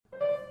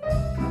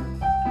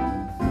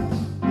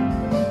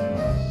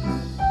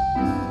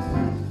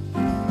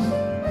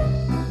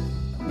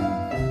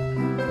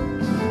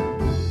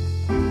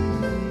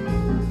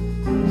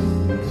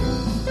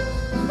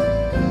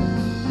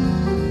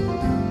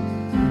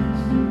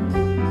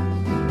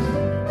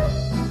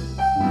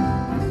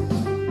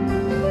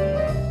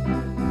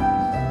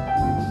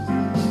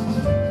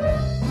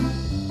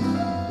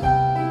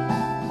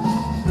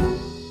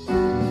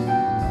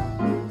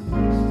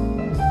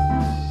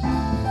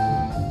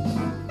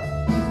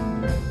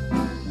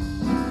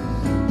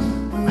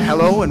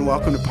Hello and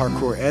welcome to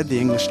Parkour Ed, the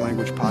English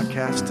language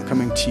podcast,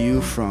 coming to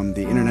you from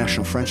the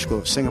International French School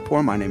of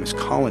Singapore. My name is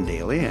Colin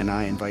Daly, and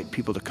I invite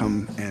people to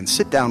come and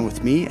sit down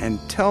with me and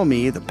tell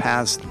me the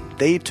paths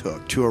they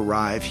took to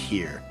arrive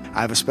here.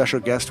 I have a special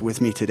guest with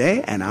me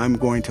today, and I'm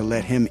going to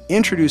let him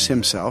introduce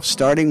himself,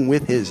 starting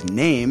with his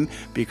name,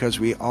 because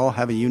we all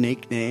have a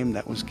unique name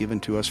that was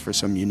given to us for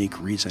some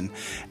unique reason,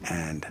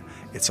 and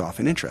it's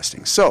often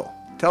interesting. So,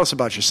 tell us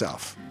about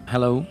yourself.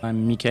 Hello,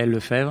 I'm Mickael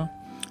Lefevre,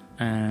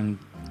 and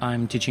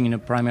I'm teaching in a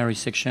primary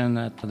section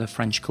at the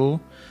French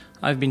school.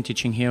 I've been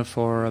teaching here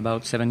for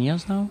about 7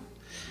 years now,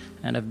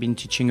 and I've been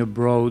teaching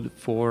abroad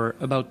for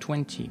about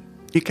 20.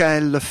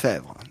 Mickael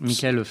Lefevre.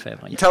 Mickael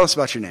Lefevre. Yeah. Tell us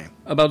about your name.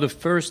 About the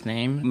first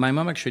name, my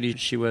mom actually,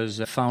 she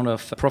was fond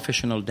of a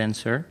professional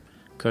dancer,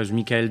 because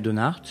Mickael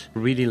Donart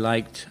really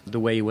liked the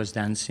way he was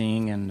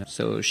dancing, and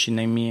so she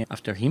named me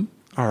after him.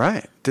 All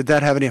right. Did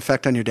that have any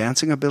effect on your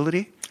dancing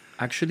ability?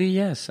 Actually,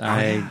 yes.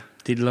 I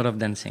did a lot of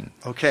dancing.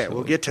 Okay, so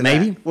we'll get to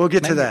maybe? that. We'll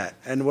get to Maybe. that.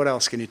 And what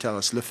else can you tell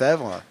us?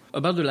 Lefevre?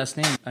 About the last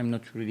name, I'm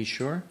not really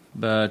sure,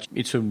 but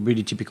it's a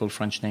really typical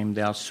French name.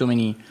 There are so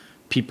many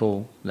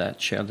people that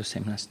share the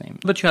same last name.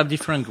 But you have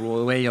different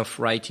way of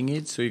writing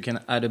it, so you can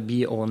add a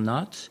B or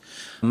not.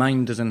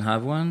 Mine doesn't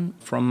have one.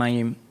 From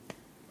my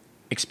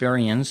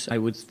experience, I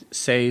would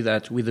say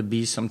that with a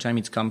B, sometimes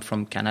it's come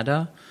from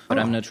Canada, but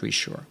I'm not really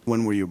sure.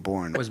 When were you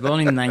born? I was born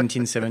in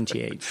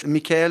 1978.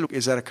 Mickael,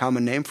 is that a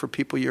common name for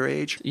people your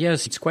age?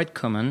 Yes, it's quite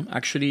common,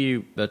 actually,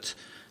 but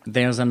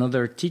there's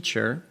another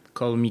teacher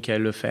called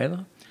Mickael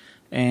Lefevre,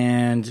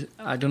 and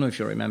I don't know if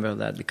you remember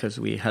that because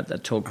we had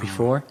that talk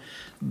before,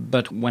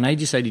 but when I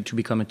decided to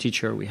become a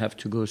teacher, we have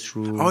to go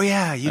through... Oh,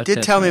 yeah, you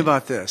did tell me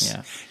about this.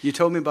 Yeah. You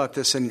told me about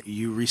this, and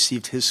you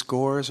received his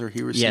scores, or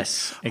he received...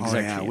 Yes, exactly.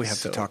 Oh, yeah, we have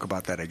to talk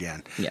about that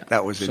again. Yeah.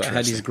 That was so interesting. I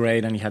had his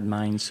grade, and he had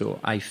mine, so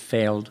I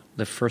failed.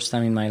 The first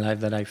time in my life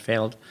that I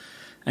failed.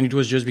 And it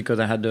was just because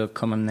I had a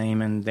common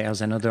name, and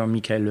there's another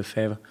Mickael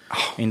Lefevre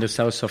in the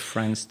south of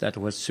France that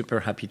was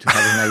super happy to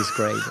have a nice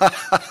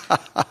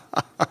grade.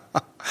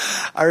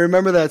 I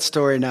remember that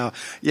story now.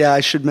 Yeah,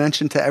 I should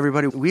mention to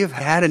everybody, we have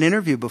had an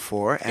interview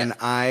before, and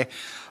I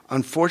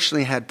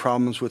unfortunately had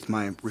problems with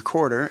my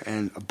recorder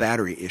and a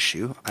battery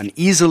issue, an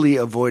easily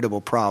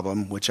avoidable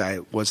problem, which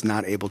I was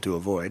not able to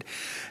avoid.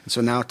 And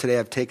so now today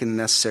I've taken the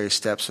necessary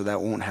steps so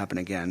that won't happen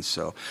again.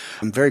 So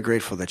I'm very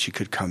grateful that you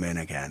could come in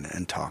again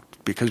and talk,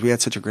 because we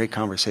had such a great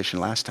conversation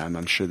last time.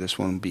 I'm sure this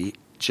one will be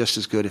just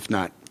as good, if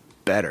not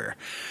better.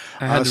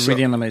 I had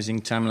really an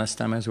amazing time last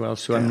time as well,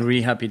 so I'm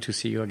really happy to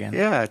see you again.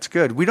 Yeah, it's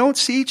good. We don't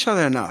see each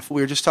other enough.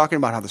 We were just talking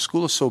about how the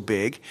school is so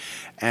big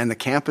and the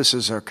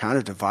campuses are kind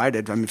of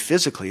divided. I mean,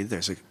 physically,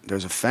 there's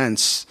a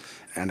fence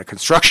and a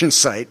construction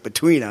site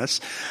between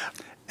us,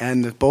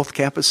 and both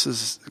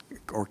campuses,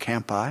 or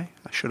campi,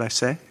 should I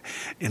say,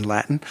 in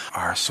Latin,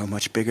 are so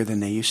much bigger than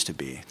they used to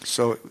be.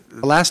 So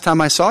the last time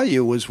I saw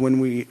you was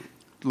when we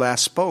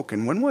last spoke,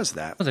 and when was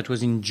that? That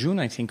was in June,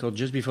 I think, or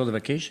just before the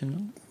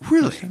vacation. No?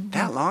 Really?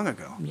 That long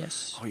ago?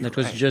 Yes. Oh, that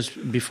was right.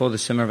 Just before the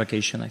summer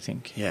vacation, I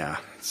think. Yeah.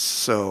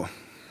 So,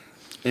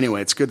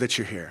 anyway, it's good that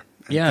you're here.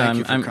 And yeah, thank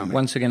you for coming.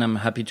 Once again, I'm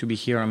happy to be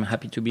here. I'm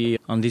happy to be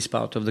on this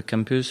part of the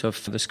campus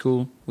of the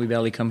school. We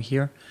barely come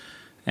here.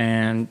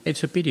 And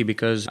it's a pity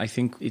because I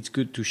think it's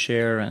good to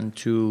share and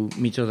to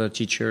meet other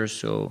teachers.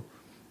 So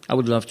I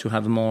would love to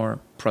have more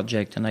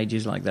projects and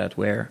ideas like that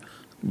where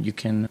you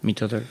can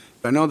meet other.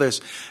 I know there's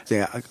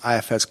the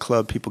IFS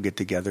club, people get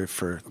together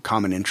for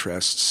common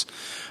interests,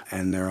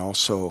 and there are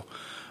also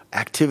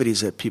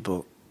activities that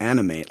people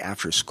animate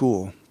after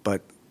school,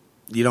 but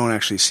you don't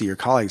actually see your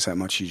colleagues that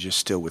much, you're just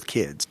still with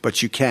kids.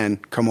 But you can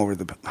come over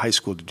to the high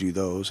school to do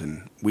those,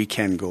 and we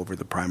can go over to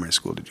the primary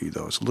school to do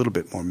those. A little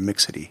bit more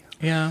mixity.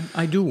 Yeah,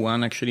 I do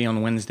one actually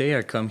on Wednesday.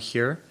 I come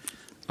here.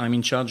 I'm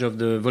in charge of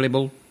the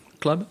volleyball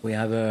club. We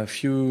have a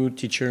few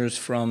teachers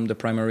from the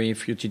primary, a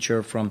few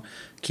teachers from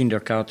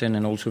kindergarten,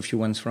 and also a few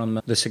ones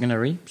from the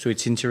secondary. So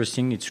it's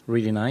interesting. It's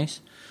really nice.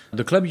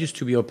 The club used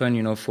to be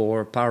open,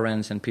 for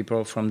parents and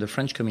people from the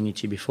French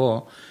community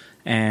before,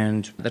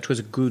 and that was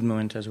a good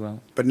moment as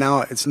well. But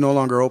now it's no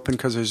longer open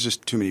because there's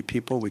just too many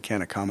people. We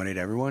can't accommodate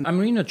everyone. I'm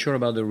really not sure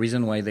about the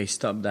reason why they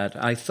stopped that.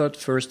 I thought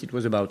first it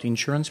was about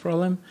insurance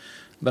problem,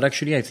 but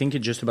actually I think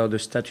it's just about the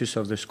status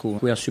of the school.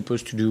 We are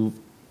supposed to do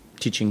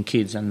teaching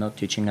kids and not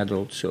teaching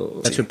adults.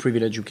 So that's a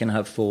privilege you can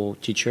have for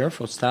teacher,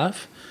 for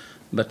staff,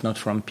 but not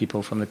from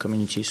people from the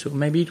community. So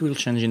maybe it will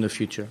change in the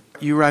future.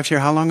 You arrived here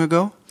how long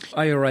ago?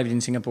 I arrived in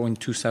Singapore in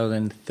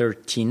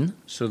 2013,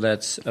 so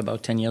that's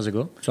about 10 years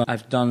ago. So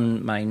I've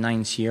done my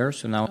 9th year,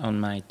 so now on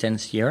my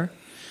 10th year.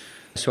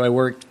 So I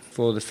worked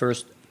for the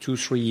first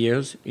 2-3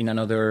 years in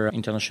another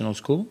international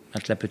school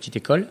at La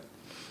Petite École.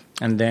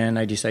 And then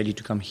I decided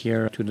to come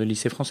here to the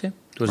Lycée Français.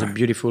 It was a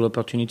beautiful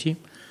opportunity.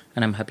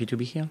 And I'm happy to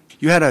be here.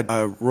 You had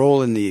a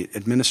role in the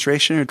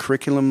administration or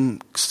curriculum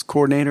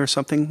coordinator or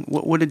something.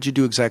 What did you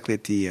do exactly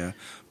at the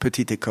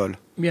Petite École?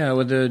 Yeah, I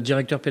was the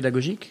director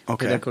pédagogique,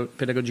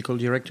 pedagogical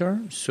director.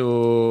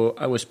 So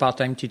I was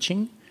part-time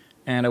teaching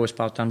and I was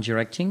part-time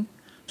directing.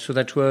 So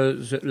that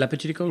was, La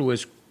Petite École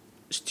was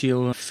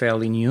still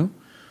fairly new.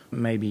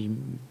 maybe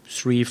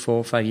 3,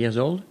 4, 5 years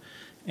old.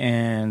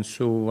 And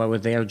so I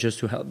was there just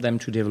to help them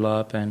to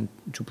develop and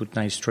to put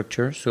nice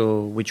structure,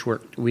 which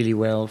worked really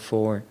well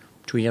for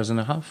 2.5 years,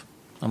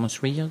 almost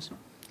 3 years.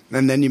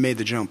 And then you made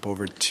the jump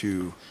over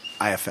to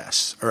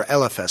IFS, or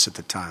LFS at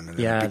the time, and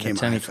then it became at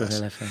the time IFS. it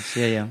was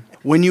LFS. Yeah.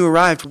 When you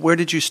arrived, where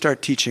did you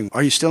start teaching?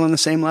 Are you still on the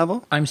same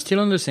level? I'm still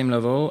on the same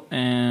level,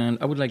 and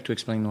I would like to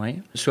explain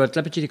why. So at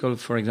La Petite École,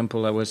 for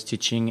example, I was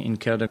teaching in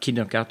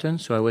kindergarten,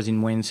 so I was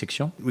in moyenne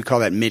section. We call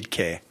that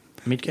mid-K.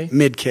 Mid-K?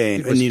 Mid-K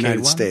in the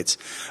United K1? States.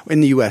 In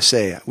the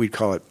USA, we'd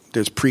call it,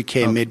 there's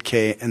pre-K, Okay.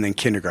 mid-K, and then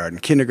kindergarten.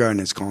 Kindergarten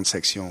is grande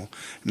section.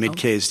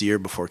 Mid-K is the year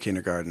before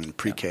kindergarten,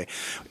 pre-K.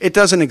 It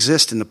doesn't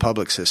exist in the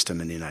public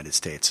system in the United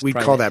States. We'd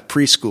call that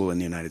preschool in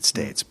the United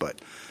States, but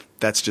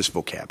that's just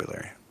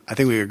vocabulary. I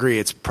think we agree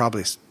it's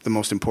probably the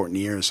most important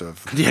years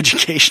of the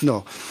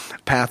educational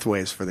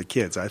pathways for the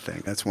kids, I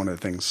think. That's one of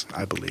the things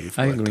I believe.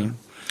 I agree.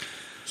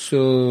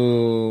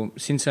 So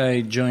since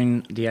I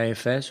joined the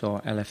IFS or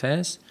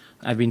LFS,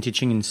 I've been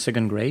teaching in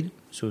second grade,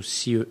 so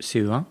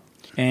CE1.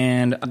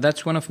 And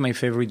that's one of my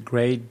favorite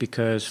grades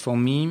because for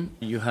me,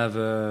 you have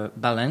a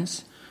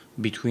balance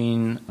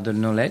between the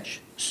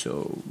knowledge,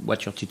 so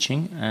what you're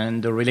teaching,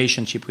 and the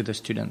relationship with the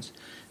students.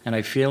 And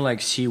I feel like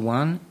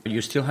C1,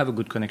 you still have a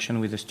good connection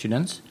with the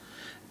students.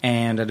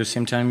 And at the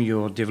same time,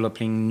 you're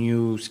developing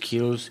new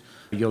skills.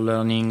 You're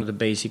learning the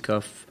basic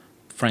of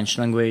French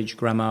language,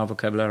 grammar,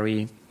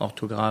 vocabulary,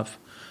 orthography,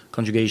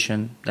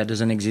 conjugation. That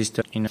doesn't exist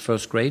in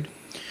first grade.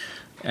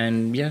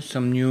 And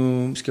some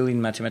new skill in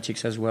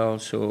mathematics as well.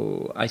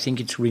 So I think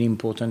it's really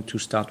important to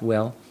start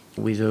well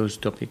with those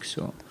topics.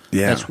 So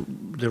that's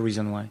the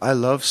reason why. I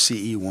love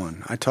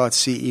CE1. I taught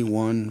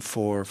CE1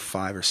 for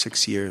 5 or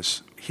 6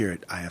 years here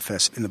at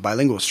IFS in the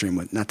bilingual stream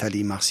with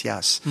Nathalie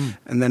Marcias,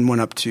 and then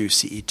went up to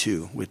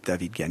CE2 with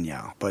David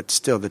Gagnard. But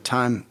still, the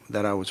time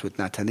that I was with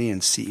Nathalie in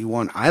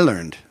CE1, I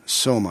learned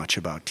so much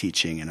about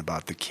teaching and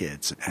about the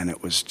kids, and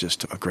it was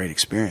just a great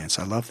experience.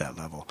 I love that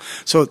level.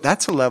 So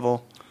that's a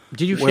level...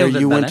 Did you where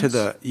feel you balance?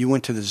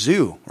 went to the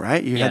zoo,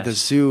 right? You had Yes. the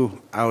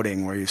zoo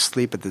outing where you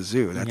sleep at the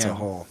zoo. That's Yeah.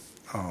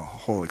 a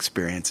whole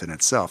experience in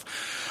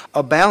itself.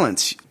 A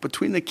balance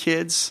between the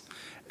kids.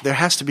 There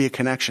has to be a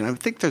connection. I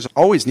think there's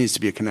always needs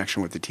to be a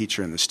connection with the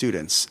teacher and the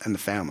students and the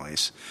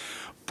families,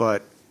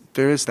 but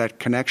there is that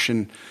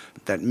connection,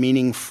 that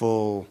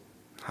meaningful,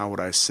 how would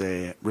I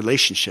say,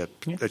 relationship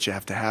that you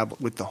have to have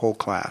with the whole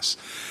class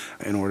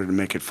in order to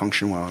make it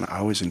function well. And I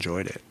always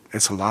enjoyed it.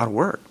 It's a lot of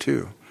work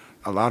too,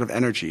 a lot of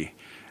energy.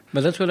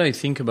 But that's what I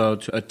think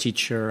about a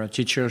teacher. A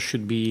teacher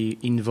should be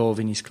involved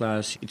in his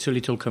class. It's a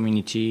little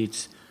community.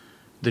 It's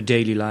the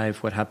daily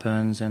life, what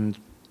happens. And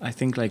I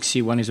think like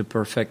C1 is a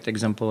perfect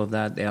example of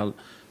that. There are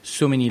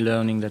so many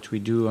learning that we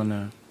do on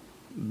a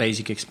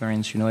basic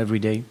experience, every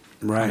day,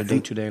 on a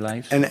day-to-day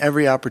life. And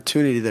every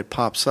opportunity that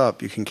pops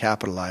up, you can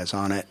capitalize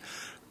on it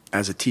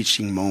as a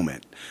teaching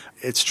moment.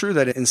 It's true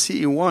that in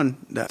CE1,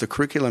 that the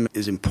curriculum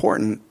is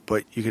important,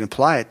 but you can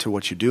apply it to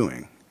what you're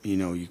doing.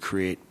 You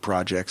create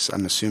projects.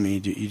 I'm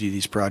assuming you do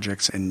these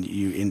projects and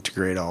you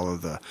integrate all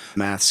of the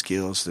math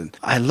skills. And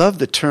I love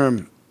the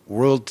term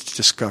world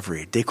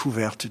discovery,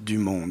 découverte du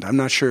monde. I'm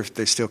not sure if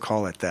they still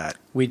call it that.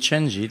 We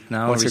changed it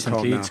now. What's recently.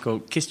 it called now? It's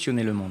called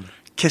questionner le monde.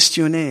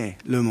 Questionner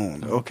le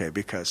monde. Okay,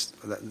 because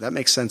that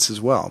makes sense as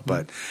well.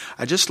 But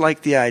I just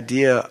like the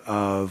idea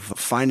of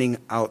finding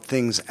out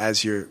things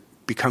as you're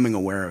becoming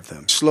aware of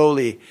them.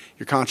 Slowly,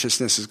 your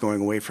consciousness is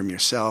going away from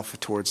yourself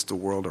towards the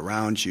world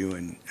around you,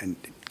 and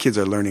kids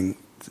are learning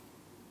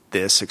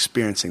this,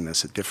 experiencing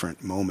this at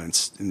different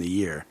moments in the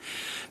year,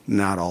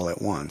 not all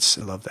at once.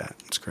 I love that.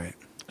 It's great.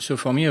 So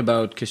for me,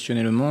 about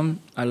Questionner le monde,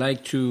 I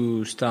like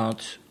to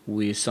start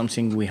with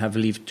something we have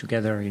lived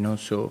together,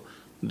 so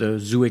the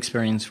zoo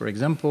experience, for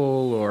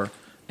example, or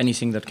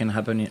anything that can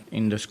happen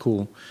in the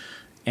school.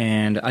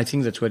 And I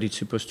think that's what it's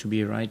supposed to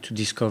be, right? To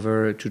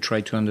discover, to try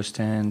to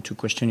understand, to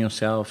question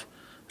yourself.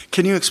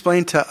 Can you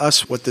explain to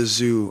us what the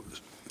zoo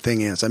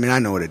thing is? I mean, I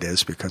know what it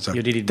is because I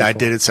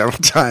did it several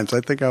times. I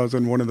think I was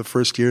in one of the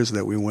first years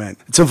that we went.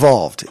 It's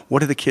evolved. What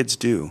do the kids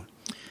do?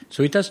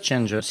 So it has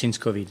changed since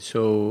COVID.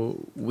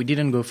 So we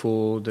didn't go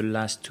for the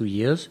last 2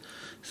 years.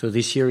 So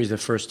this year is the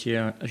first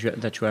year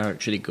that we are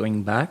actually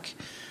going back.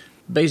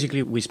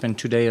 Basically, we spend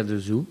 2 days at the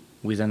zoo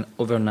with an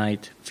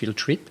overnight field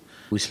trip.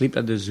 We sleep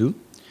at the zoo.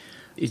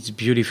 It's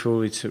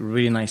beautiful. It's a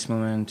really nice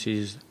moment.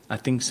 It's, I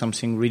think,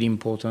 something really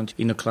important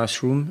in the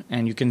classroom,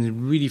 and you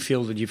can really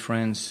feel the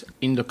difference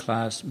in the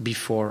class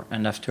before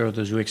and after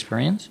the zoo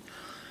experience.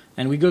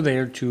 And we go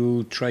there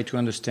to try to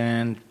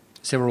understand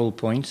several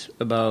points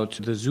about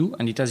the zoo,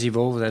 and it has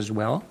evolved as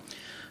well.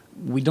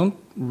 We don't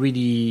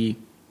really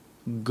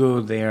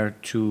go there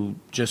to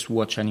just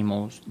watch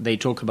animals. They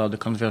talk about the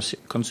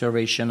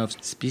conservation of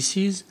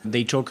species.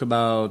 They talk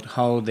about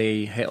how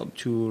they help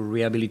to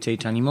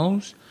rehabilitate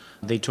animals.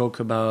 They talk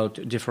about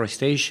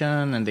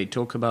deforestation, and they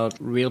talk about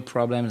real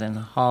problems and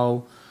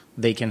how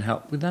they can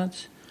help with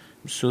that.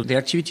 So the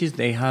activities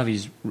they have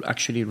is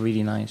actually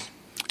really nice.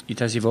 it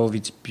has evolved.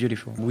 It's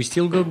beautiful. We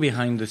still go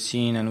behind the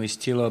scene and we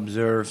still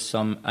observe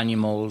some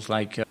animals,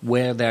 like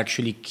where they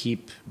actually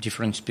keep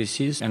different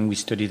species, and we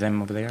study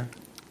them over there.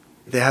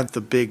 They have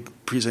the big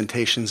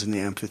presentations in the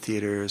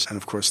amphitheaters and,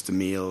 of course, the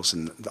meals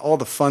and all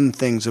the fun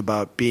things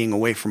about being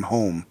away from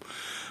home.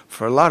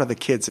 For a lot of the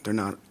kids, they're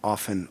not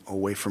often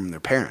away from their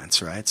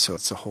parents, right? So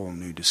it's a whole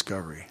new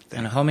discovery.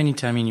 And how many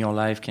times in your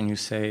life can you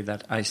say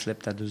that I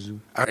slept at the zoo?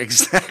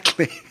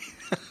 Exactly.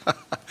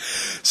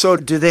 So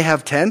do they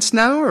have tents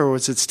now, or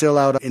was it still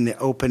out in the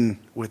open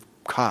with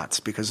cots?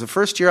 Because the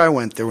first year I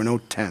went, there were no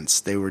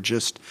tents. They were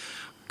just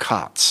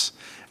cots.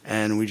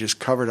 And we just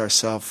covered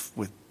ourselves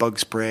with bug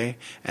spray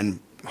and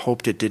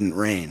hoped it didn't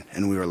rain,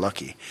 and we were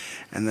lucky.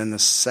 And then the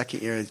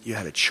second year, you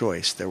had a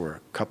choice. There were a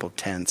couple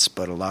tents,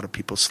 but a lot of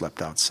people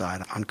slept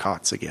outside on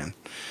cots again.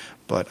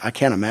 But I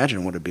can't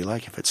imagine what it'd be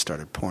like if it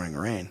started pouring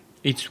rain.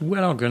 It's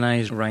well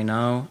organized right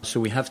now. So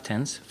we have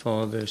tents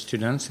for the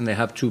students, and they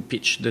have to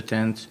pitch the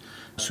tent.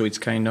 So it's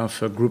kind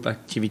of a group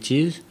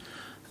activities.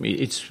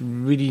 It's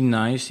really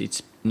nice.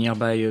 It's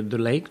nearby the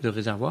lake, the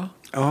reservoir.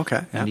 Oh,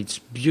 okay. And it's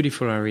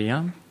beautiful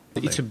area.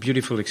 It's a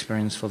beautiful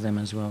experience for them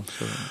as well.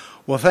 So.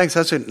 Well, thanks.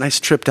 That's a nice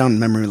trip down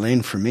memory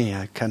lane for me.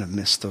 I kind of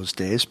missed those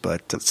days,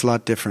 but it's a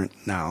lot different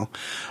now.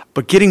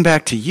 But getting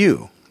back to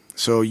you.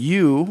 So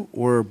you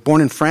were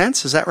born in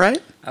France, is that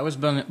right? I was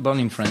born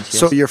in France, yes.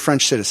 So you're a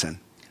French citizen?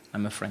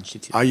 I'm a French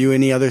citizen. Are you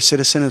any other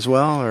citizen as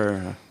well,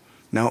 or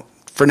no?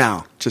 For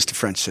now, just a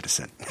French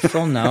citizen.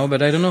 For now,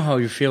 but I don't know how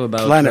you feel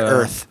about planet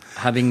Earth.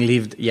 Having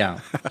lived,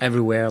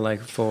 everywhere,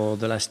 like for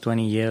the last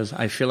 20 years.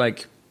 I feel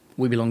like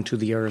we belong to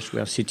the Earth.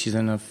 We are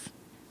citizens of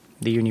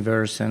the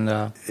universe, and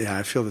yeah,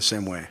 I feel the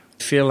same way.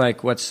 I feel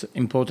like what's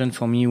important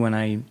for me when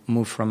I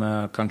move from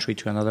a country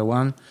to another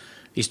one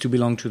is to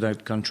belong to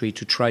that country,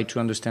 to try to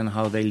understand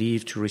how they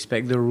live, to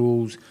respect the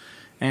rules.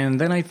 And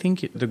then I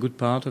think the good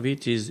part of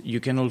it is you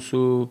can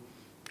also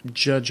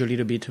judge a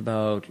little bit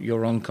about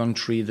your own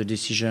country, the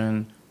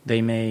decision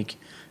they make,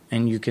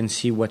 and you can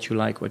see what you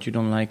like, what you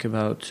don't like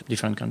about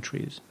different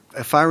countries.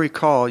 If I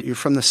recall, you're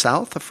from the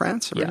south of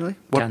France originally?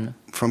 Yeah, Cannes.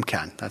 From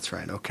Cannes, that's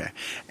right, okay.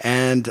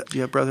 And do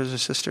you have brothers or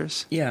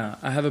sisters? Yeah,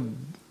 I have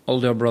an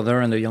older brother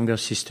and a younger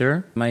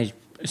sister. My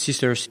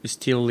sister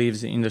still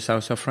lives in the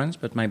south of France,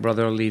 but my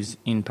brother lives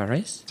in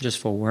Paris, just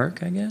for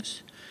work, I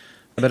guess.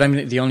 But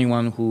I'm the only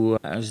one who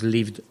has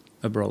lived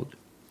abroad.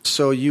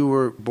 So you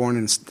were born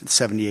in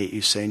 78,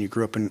 you say, and you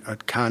grew up in a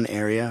Cannes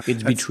area.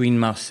 It's between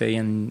Marseille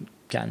and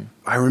Cannes.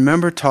 I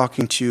remember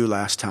talking to you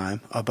last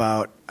time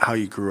about how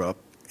you grew up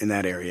in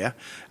that area,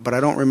 but I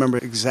don't remember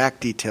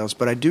exact details,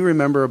 but I do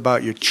remember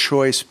about your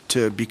choice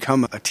to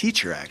become a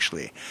teacher,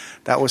 actually.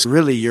 That was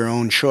really your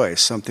own choice,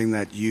 something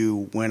that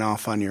you went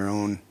off on your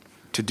own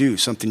to do,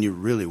 something you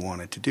really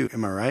wanted to do.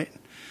 Am I right?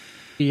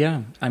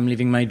 Yeah, I'm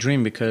living my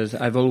dream because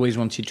I've always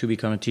wanted to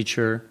become a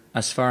teacher.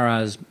 As far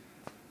as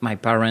my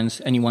parents,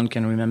 anyone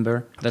can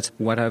remember, that's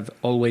what I've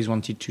always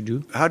wanted to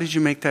do. How did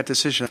you make that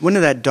decision? When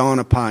did that dawn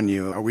upon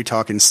you? Are we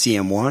talking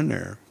CM1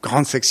 or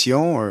Grande Section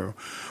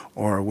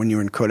or when you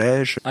were in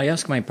collège? I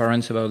asked my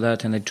parents about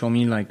that, and they told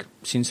me, like,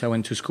 since I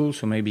went to school,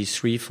 so maybe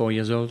 3-4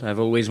 years old, I've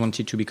always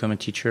wanted to become a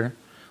teacher.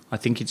 I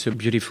think it's a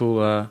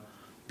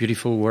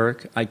beautiful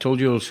work. I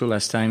told you also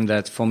last time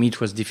that for me it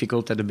was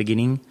difficult at the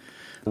beginning.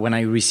 When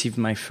I received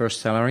my first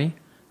salary,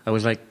 I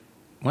was like,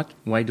 what?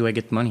 Why do I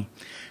get money?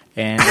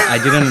 And I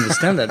didn't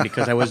understand that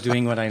because I was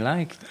doing what I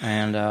liked,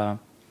 and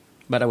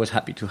but I was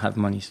happy to have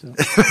money. So.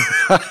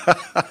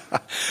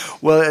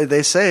 Well,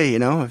 they say,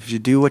 if you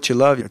do what you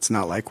love, it's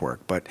not like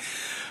work. But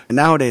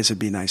nowadays, it'd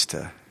be nice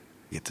to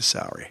get the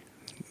salary.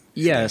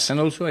 Yes, and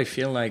also I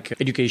feel like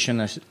education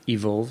has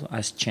evolved,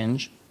 has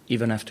changed,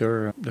 even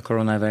after the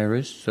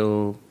coronavirus.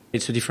 So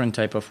it's a different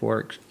type of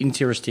work.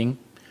 Interesting,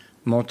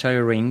 more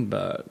tiring,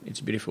 but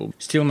it's beautiful.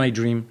 Still my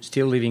dream,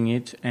 still living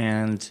it,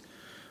 and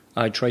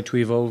I try to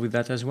evolve with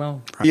that as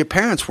well. Your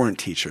parents weren't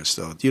teachers,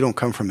 though. You don't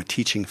come from a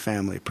teaching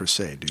family per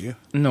se, do you?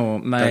 No,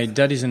 my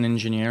dad is an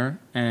engineer,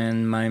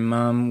 and my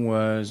mom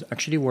was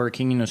actually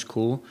working in a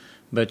school,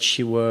 but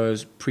she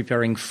was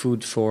preparing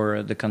food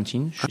for the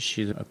canteen.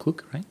 She's a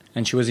cook, right?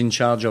 And she was in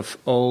charge of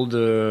all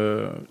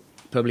the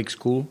public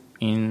school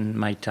in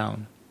my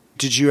town.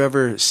 Did you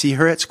ever see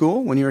her at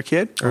school when you were a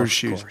kid? Of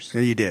course.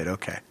 You did,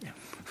 okay.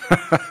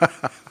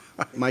 Yeah.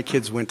 My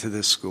kids went to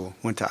this school,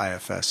 went to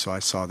IFS, so I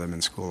saw them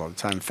in school all the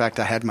time. In fact,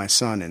 I had my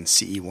son in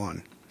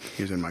CE1.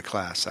 He was in my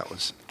class. That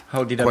was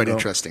quite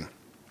interesting.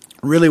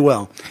 Really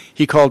well.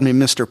 He called me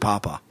Mr.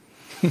 Papa.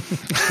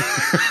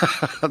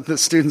 The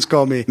students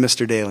called me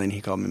Mr. Daly, and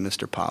he called me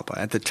Mr. Papa.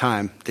 At the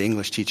time, the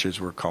English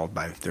teachers were called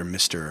by their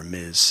Mr. or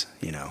Ms.,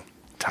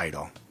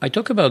 title. I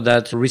talk about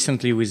that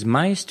recently with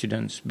my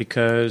students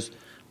because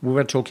we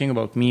were talking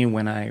about me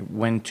when I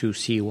went to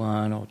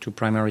CE1 or to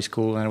primary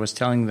school, and I was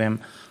telling them,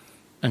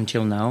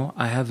 until now,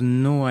 I have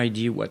no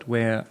idea what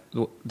were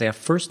their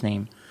first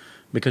name.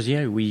 Because,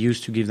 we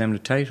used to give them the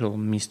title,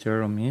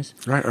 Mr. or Miss.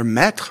 Right, or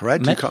Maître,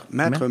 right? Maître,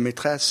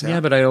 Maîtresse. Yeah,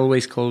 but I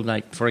always called,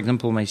 for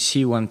example, my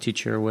C1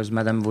 teacher was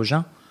Madame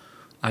Vaugin.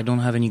 I don't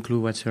have any clue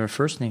what's her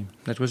first name.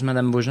 That was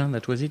Madame Vaugin,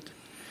 that was it.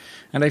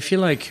 And I feel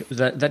like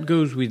that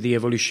goes with the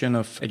evolution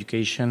of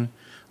education.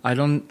 I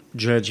don't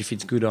judge if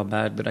it's good or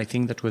bad, but I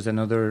think that was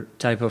another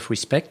type of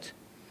respect.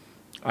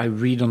 I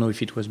really don't know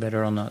if it was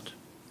better or not.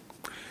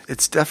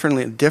 It's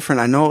definitely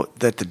different. I know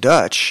that the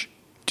Dutch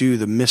do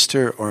the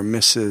Mr. or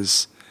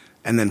Mrs.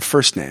 and then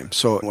first name.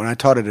 So when I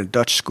taught at a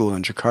Dutch school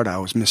in Jakarta, I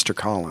was Mr.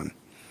 Colin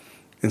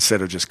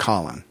instead of just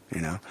Colin,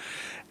 you know.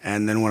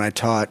 And then when I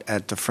taught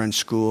at the French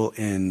school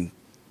in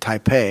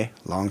Taipei,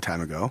 a long time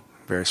ago,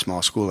 very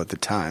small school at the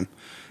time,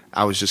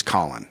 I was just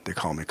Colin. They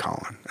called me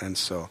Colin. And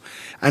so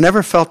I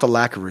never felt a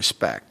lack of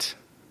respect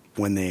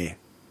when they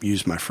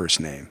used my first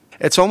name.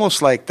 It's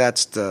almost like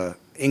that's the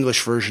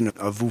English version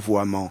of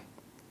vouvoiement,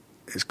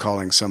 is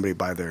calling somebody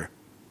by their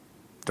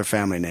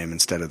family name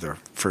instead of their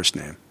first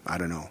name. I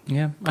don't know.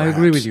 Yeah, perhaps. I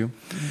agree with you.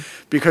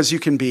 Because you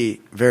can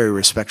be very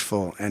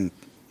respectful and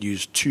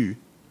use tu,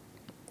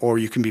 or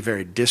you can be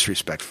very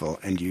disrespectful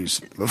and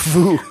use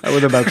vous. I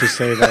was about to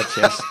say that,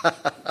 yes.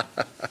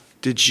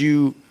 Did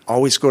you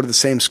always go to the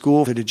same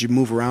school? Or did you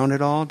move around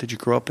at all? Did you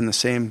grow up in the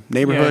same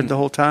neighborhood the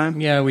whole time?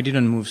 Yeah, we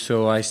didn't move.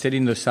 So I stayed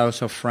in the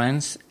south of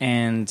France,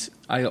 and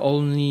I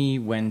only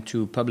went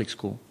to public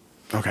school.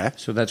 Okay.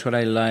 So that's what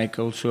I like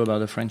also about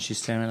the French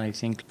system. And I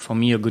think for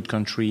me, a good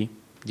country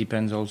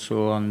depends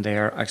also on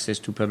their access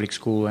to public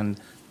school and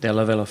their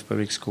level of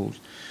public schools.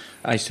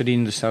 I studied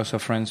in the south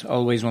of France,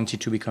 always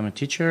wanted to become a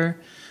teacher.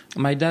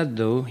 My dad,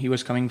 though, he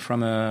was coming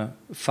from a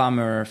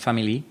farmer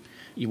family.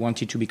 He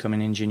wanted to become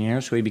an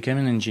engineer, so he became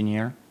an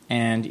engineer.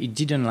 And he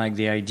didn't like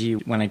the idea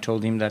when I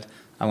told him that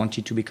I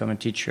wanted to become a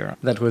teacher.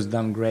 That was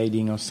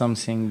downgrading or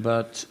something.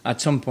 But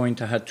at some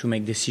point, I had to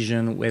make a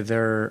decision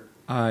whether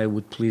I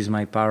would please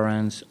my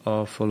parents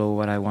or follow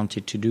what I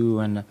wanted to do.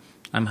 And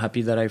I'm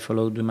happy that I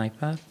followed my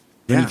path,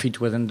 even if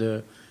it wasn't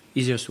the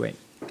easiest way.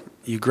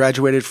 You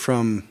graduated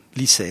from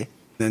lycée.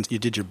 Then you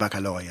did your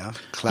baccalaureat,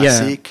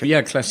 classique.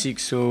 Yeah, classique.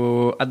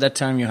 So at that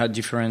time you had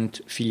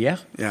different filières.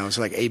 Yeah, it was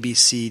like A, B,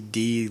 C,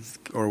 D,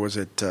 or was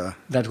it?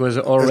 That was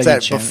already was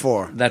that changed.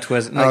 Before? That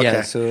was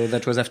yeah. So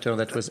that was after.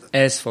 That was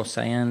S for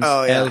science,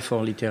 L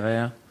for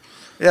littéraire.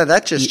 Yeah,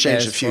 that just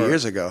changed a ES few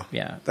years ago.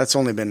 Yeah, that's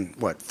only been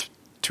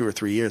 2 or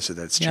 3 years that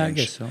that's changed.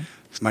 Yeah, I guess so.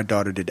 My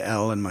daughter did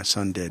L, and my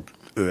son did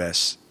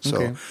ES.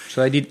 So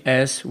I did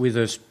S with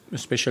a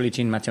specialty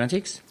in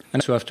mathematics.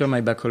 And so after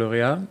my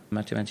baccalaureate,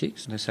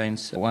 mathematics, the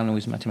science one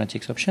with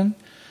mathematics option,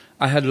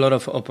 I had a lot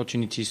of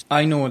opportunities.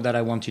 I know that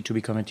I wanted to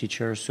become a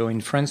teacher. So in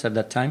France at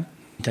that time,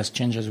 it has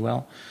changed as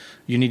well.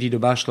 You needed a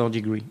bachelor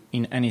degree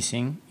in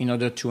anything in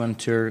order to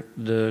enter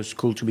the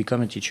school to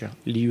become a teacher,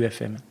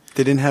 l'UFM.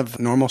 They didn't have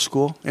normal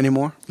school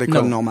anymore?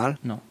 L'école normale?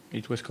 No,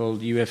 it was called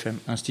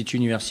UFM,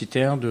 Institut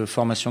Universitaire de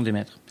Formation des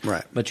Maîtres.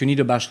 Right. But you need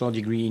a bachelor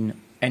degree in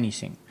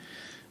anything.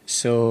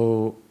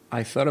 So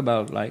I thought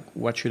about,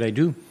 what should I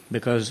do?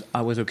 Because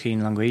I was okay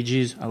in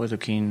languages, I was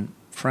okay in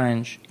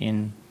French,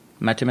 in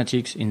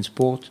mathematics, in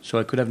sport, so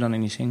I could have done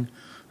anything.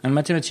 And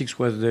mathematics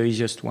was the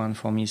easiest one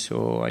for me,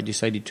 so I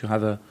decided to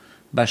have a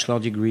bachelor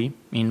degree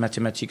in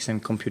mathematics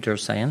and computer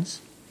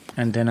science.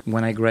 And then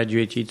when I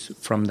graduated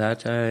from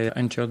that, I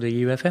entered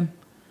the UFM.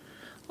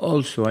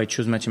 Also, I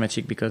chose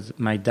mathematics because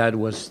my dad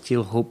was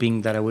still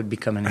hoping that I would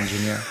become an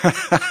engineer.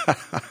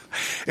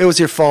 It was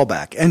your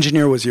fallback.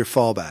 Engineer was your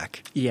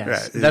fallback. Yes,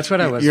 right. That's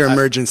what I was. Your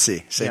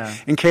emergency. Say, yeah.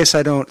 In case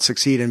I don't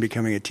succeed in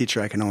becoming a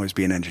teacher, I can always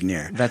be an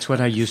engineer. That's what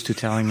I used to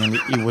tell him, and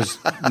he was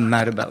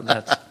mad about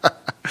that.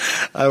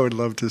 I would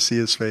love to see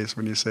his face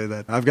when you say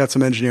that. I've got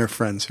some engineer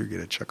friends who get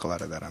a chuckle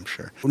out of that, I'm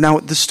sure. Now,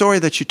 the story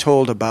that you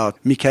told about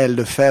Mickael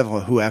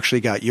Lefevre, who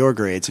actually got your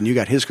grades and you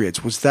got his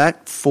grades, was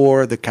that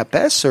for the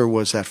CAPES or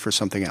was that for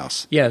something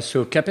else? Yeah,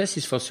 so CAPES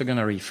is for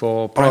secondary.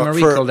 For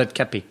primary, call that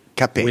CAPE.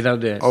 CAPE.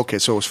 Without the S. Okay,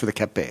 so it was for the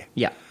CAPE.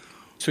 Yeah.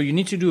 So you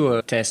need to do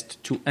a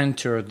test to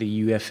enter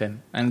the UFM,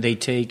 and they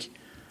take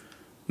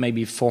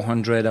maybe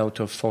 400 out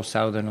of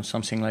 4,000 or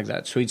something like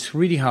that. So it's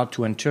really hard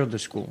to enter the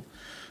school.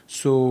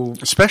 So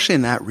especially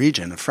in that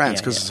region of France,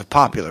 because it's a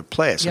popular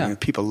place. Yeah. I mean,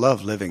 people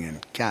love living in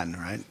Cannes,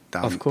 right?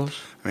 Of course.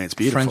 I mean, it's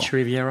beautiful. French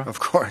Riviera. Of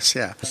course,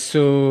 yeah.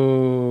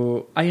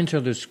 So I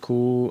entered the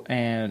school,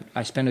 and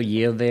I spent a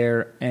year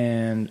there,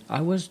 and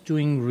I was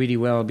doing really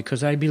well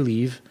because I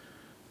believe,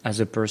 as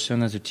a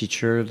person, as a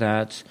teacher,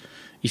 that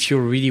if you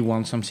really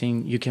want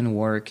something, you can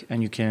work,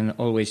 and you can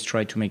always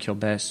try to make your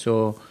best.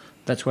 So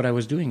that's what I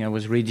was doing. I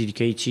was really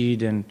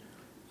dedicated, and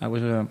I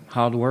was a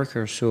hard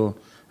worker, so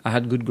I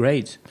had good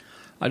grades.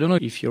 I don't know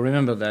if you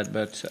remember that,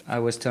 but I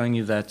was telling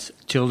you that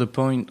till the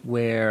point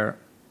where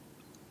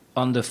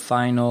on the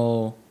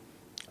final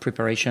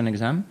preparation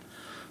exam,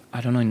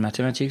 I don't know, in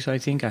mathematics, I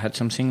think I had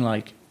something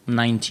like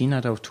 19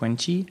 out of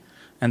 20,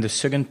 and the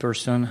second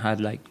person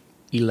had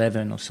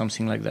 11 or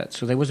something like that.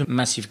 So there was a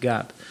massive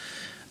gap.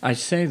 I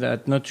say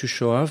that not to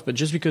show off, but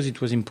just because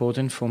it was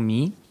important for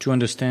me to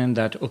understand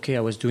that, okay,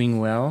 I was doing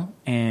well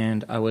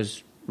and I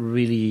was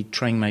really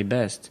trying my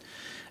best.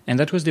 And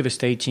that was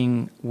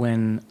devastating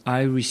when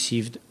I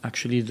received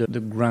actually the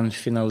grand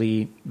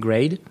finale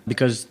grade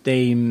because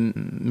they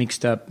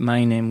mixed up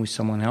my name with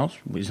someone else,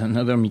 with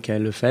another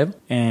Mickael Lefevre,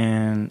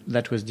 and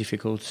that was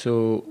difficult.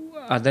 So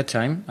at that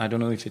time, I don't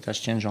know if it has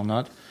changed or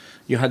not,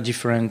 you had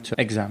different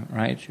exams,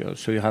 right?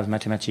 So you have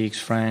mathematics,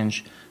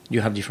 French,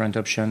 you have different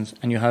options,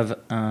 and you have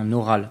un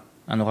oral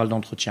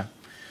d'entretien.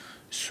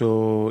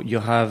 So you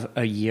have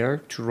a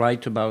year to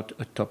write about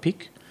a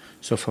topic.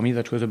 So for me,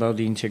 that was about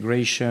the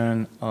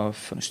integration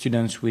of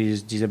students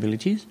with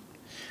disabilities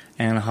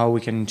and how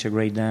we can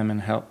integrate them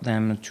and help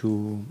them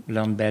to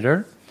learn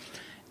better.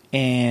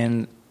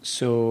 And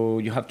so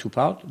you have two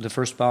parts. The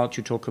first part,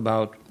 you talk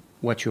about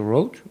what you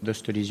wrote, the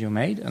studies you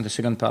made, and the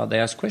second part, they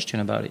ask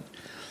questions about it.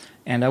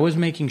 And I was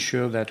making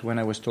sure that when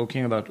I was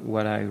talking about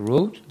what I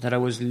wrote, that I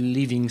was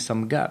leaving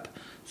some gap.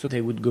 So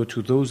they would go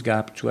to those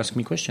gaps to ask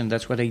me questions.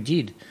 That's what I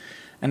did.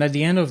 And at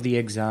the end of the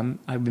exam,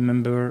 I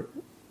remember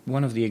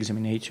one of the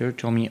examinators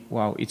told me,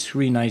 wow, it's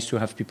really nice to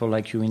have people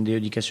like you in the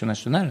Éducation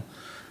nationale.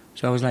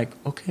 So I was like,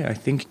 okay, I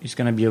think it's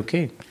going to be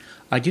okay.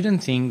 I didn't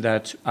think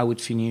that I would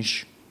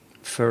finish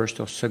first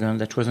or second.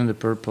 That wasn't the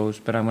purpose.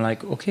 But I'm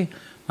like, okay,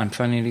 I'm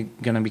finally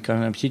going to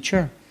become a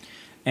teacher.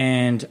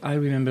 And I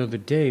remember the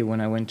day when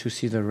I went to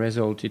see the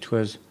result, it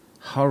was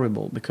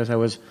horrible because I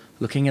was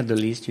looking at the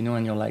list,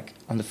 and you're like,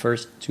 on the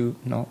first two,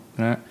 no.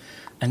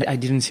 And I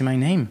didn't see my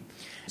name.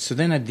 So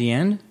then at the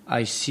end,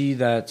 I see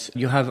that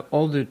you have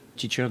all the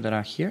teachers that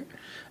are here,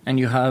 and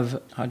you have,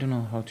 I don't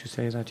know how to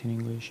say that in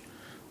English,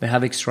 they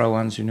have extra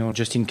ones,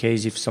 just in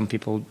case if some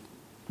people,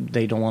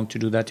 they don't want to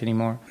do that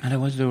anymore. And I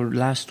was the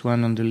last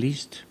one on the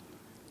list.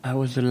 I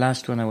was the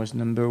last one. I was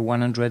number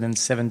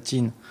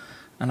 117.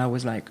 And I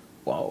was like,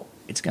 wow,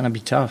 it's going to be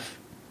tough.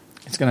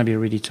 It's going to be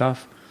really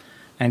tough.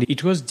 And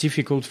it was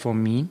difficult for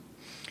me.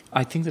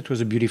 I think that was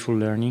a beautiful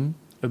learning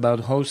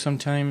about how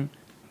sometimes,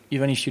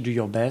 even if you do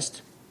your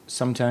best,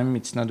 sometimes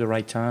it's not the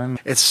right time.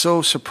 It's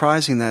so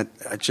surprising that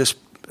just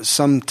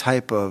some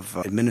type of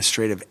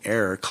administrative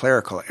error,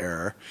 clerical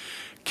error,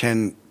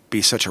 can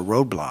be such a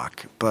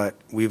roadblock. But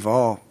we've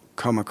all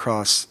come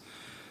across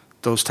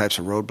those types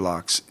of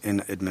roadblocks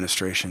in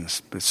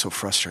administrations. It's so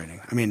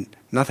frustrating. I mean,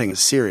 nothing as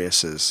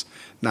serious as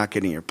not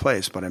getting your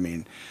place, but I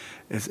mean,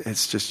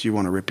 it's just you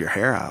want to rip your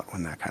hair out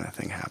when that kind of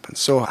thing happens.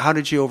 So how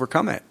did you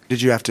overcome it?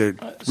 Did you have to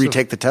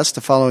retake the test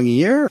the following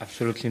year?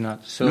 Absolutely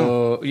not.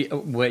 So,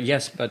 well,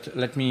 yes, but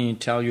let me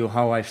tell you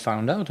how I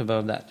found out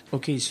about that.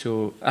 Okay,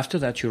 so after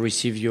that you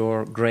receive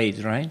your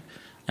grade, right?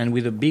 And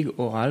with a big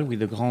oral,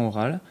 with a grand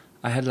oral,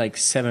 I had like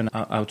 7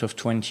 out of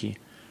 20.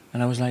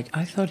 And I was like,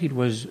 I thought it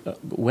was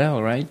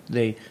well, right?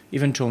 They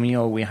even told me,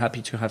 oh, we're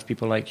happy to have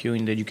people like you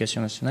in the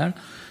Éducation nationale.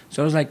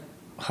 So I was like,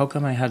 how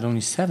come I had only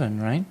 7,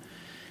 right?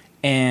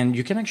 And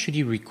you can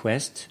actually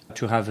request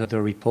to have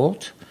the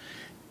report.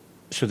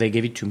 So they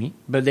gave it to me.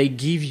 But they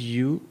give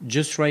you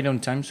just right on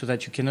time so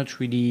that you cannot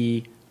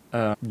really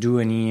do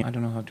any, I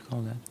don't know how to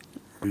call that.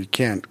 You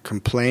can't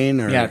complain?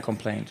 Or yeah,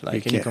 complaint,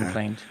 like any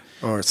complaint.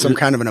 Or some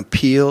kind of an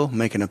appeal,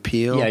 make an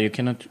appeal? Yeah, you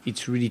cannot,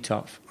 it's really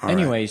tough. All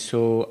anyway, right.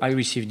 So I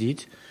received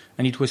it.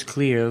 And it was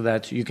clear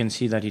that you can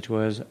see that it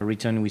was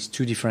written with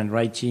 2 different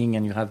writing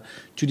and you have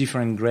 2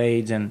 different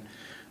grades. And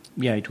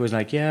yeah, it was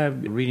like, yeah,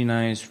 really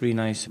nice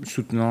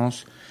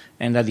soutenance.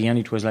 And at the end,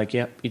 it was like,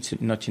 yeah, it's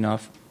not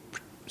enough,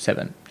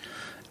 7.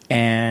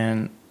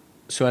 And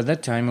so at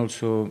that time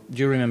also,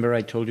 do you remember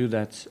I told you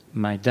that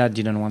my dad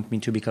didn't want me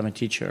to become a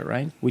teacher,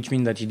 right? Which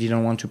means that he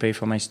didn't want to pay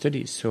for my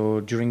studies. So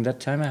during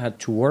that time, I had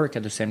to work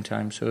at the same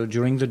time. So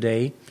during the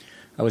day,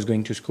 I was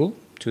going to school,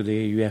 to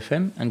the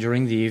UFM. And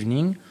during the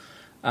evening,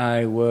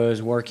 I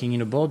was working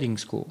in a boarding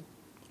school.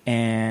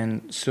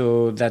 And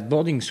so that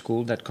boarding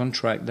school, that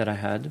contract that I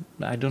had,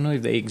 I don't know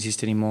if they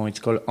exist anymore. It's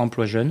called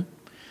Emploi Jeune.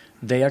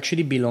 They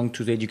actually belong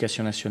to the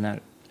Éducation nationale.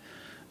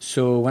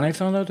 So when I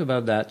found out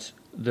about that,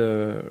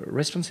 the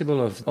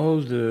responsible of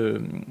all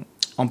the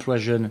Emploi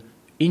Jeune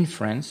in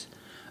France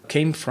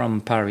came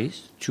from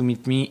Paris to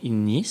meet me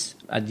in Nice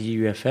at the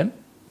UFM.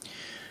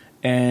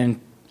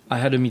 And I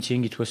had a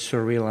meeting. It was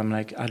surreal. I'm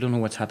like, I don't know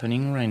what's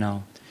happening right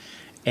now.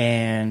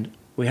 And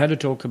we had a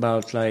talk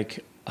about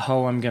like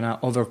how I'm going to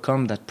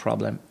overcome that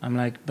problem. I'm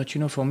like, but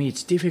for me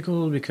it's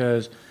difficult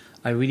because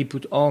I really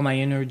put all my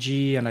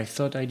energy and I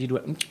thought I did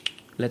well.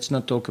 Let's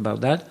not talk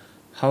about that.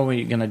 How are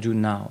you going to do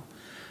now?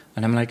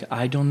 And I'm like,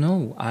 I don't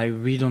know. I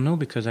really don't know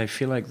because I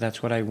feel like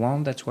that's what I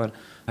want. That's what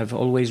I've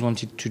always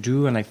wanted to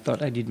do and I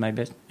thought I did my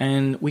best.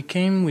 And we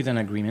came with an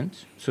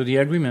agreement. So the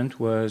agreement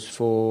was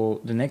for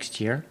the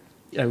next year,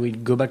 I will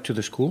go back to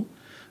the school.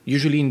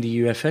 Usually in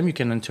the UFM, you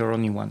can enter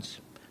only once.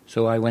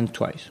 So I went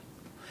twice.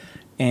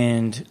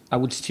 And I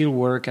would still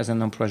work as an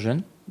emploi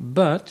jeune,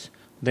 but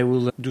they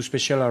will do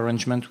special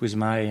arrangement with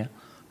my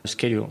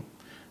schedule.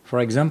 For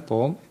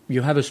example,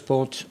 you have a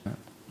sport,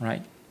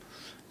 right?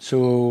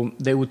 So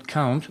they would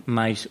count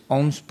my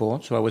own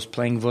sport, so I was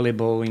playing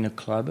volleyball in a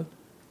club,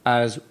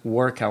 as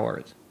work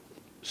hours.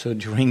 So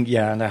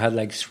and I had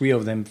like 3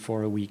 of them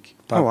for a week,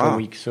 per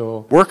week.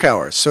 So work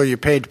hours, so you're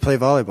paid to play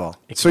volleyball.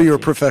 Exactly. So you're a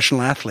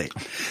professional athlete.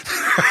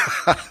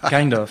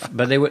 Kind of,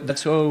 but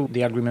that's all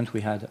the agreement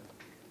we had.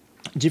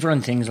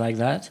 Different things like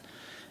that.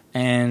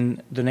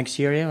 And the next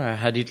year, I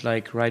had it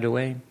like right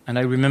away. And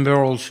I remember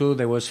also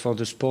there was for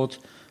the sport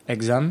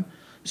exam,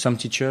 some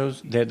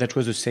teachers, that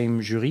was the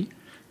same jury.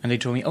 And they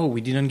told me, oh,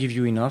 we didn't give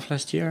you enough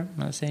last year.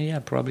 And I say, yeah,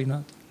 probably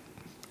not.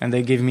 And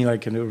they gave me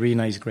like a really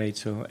nice grade.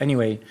 So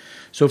anyway,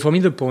 so for me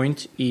the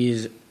point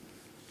is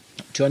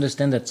to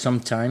understand that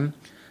sometime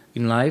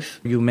in life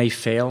you may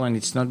fail and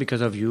it's not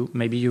because of you.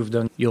 Maybe you've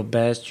done your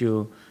best,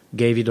 you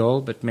gave it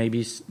all, but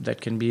maybe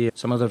that can be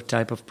some other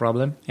type of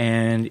problem.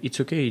 And it's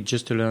okay, it's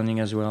just a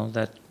learning as well,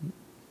 that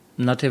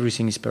not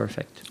everything is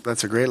perfect.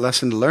 That's a great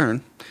lesson to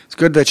learn. It's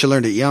good that you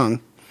learned it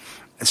young.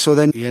 So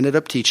then you ended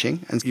up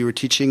teaching, and you were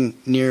teaching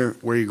near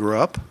where you grew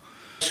up?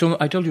 So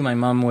I told you my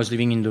mom was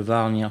living in the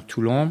Var near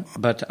Toulon,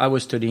 but I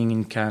was studying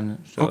in Cannes.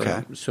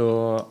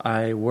 So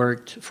I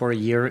worked for a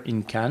year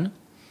in Cannes,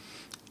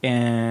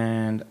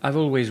 and I've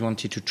always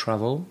wanted to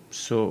travel.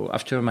 So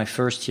after my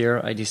first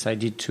year, I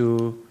decided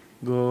to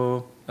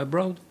go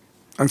abroad.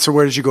 And so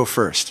where did you go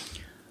first?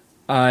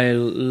 I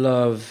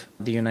love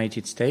the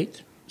United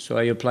States. So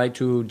I applied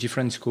to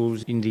different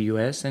schools in the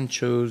US and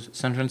chose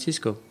San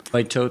Francisco.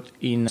 I taught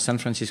in San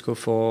Francisco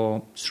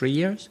for 3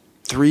 years.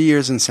 3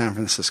 years in San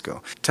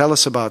Francisco. Tell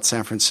us about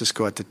San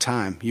Francisco at the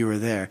time you were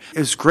there. It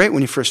was great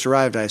when you first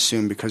arrived, I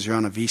assume, because you're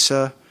on a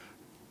visa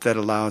that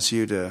allows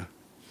you to...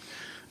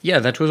 Yeah,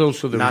 that was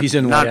also the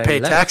reason why I not pay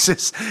left.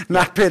 taxes,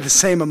 not pay the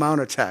same amount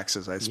of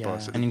taxes, I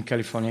suppose. Yeah, and in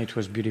California it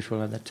was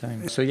beautiful at that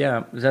time. So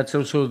yeah, that's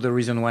also the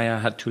reason why I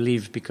had to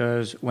leave,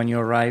 because when you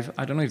arrive,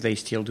 I don't know if they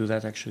still do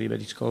that actually, but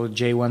it's called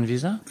J1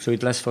 visa. So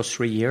it lasts for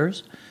 3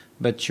 years,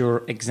 but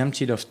you're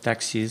exempted of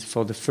taxes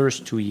for the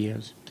first 2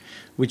 years,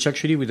 which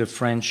actually with the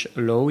French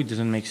law, it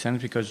doesn't make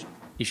sense, because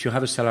if you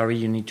have a salary,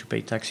 you need to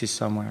pay taxes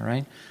somewhere,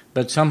 right?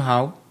 But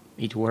somehow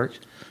it works.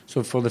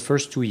 So for the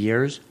first 2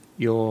 years,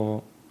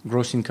 your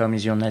gross income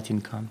is your net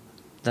income.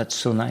 That's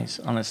so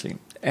nice, honestly.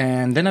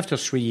 And then after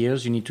 3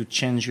 years, you need to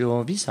change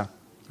your visa,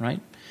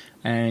 right?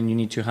 And you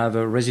need to have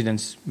a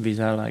residence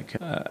visa, like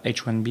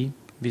H-1B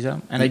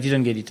visa. And I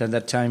didn't get it at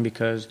that time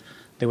because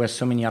there were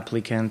so many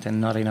applicants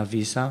and not enough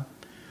visa.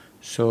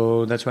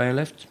 So that's why I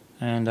left.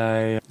 And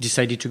I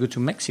decided to go to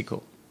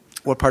Mexico.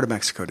 What part of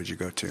Mexico did you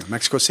go to?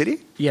 Mexico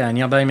City? Yeah,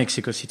 nearby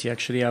Mexico City.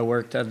 Actually, I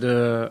worked at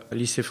the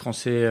Lycée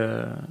Français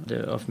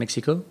of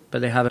Mexico, but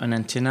they have an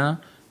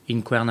antenna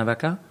in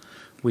Cuernavaca,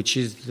 which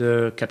is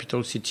the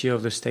capital city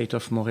of the state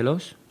of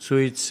Morelos. So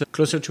it's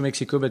closer to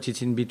Mexico, but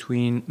it's in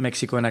between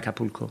Mexico and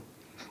Acapulco.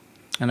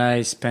 And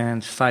I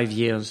spent 5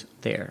 years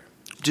there.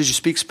 Did you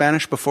speak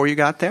Spanish before you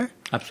got there?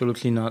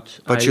 Absolutely not.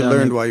 But you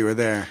learned while you were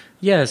there.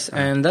 Yes,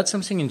 and that's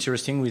something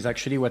interesting with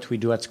actually what we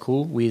do at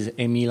school with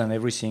Emil and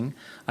everything.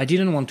 I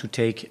didn't want to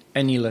take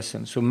any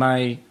lesson. So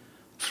my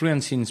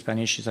fluency in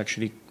Spanish is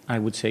actually, I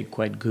would say,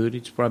 quite good.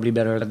 It's probably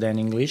better than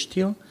English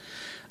still.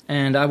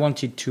 And I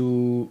wanted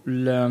to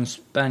learn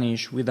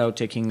Spanish without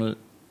taking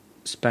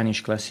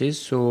Spanish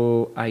classes,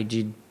 so I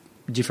did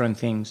different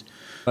things.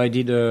 I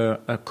did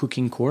a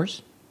cooking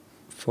course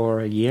for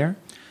a year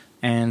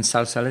and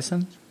salsa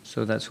lessons,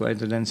 so that's why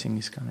the dancing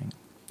is coming.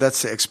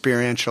 That's the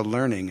experiential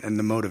learning and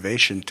the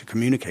motivation to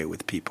communicate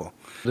with people.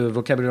 The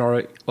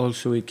vocabulary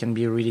also, it can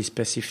be really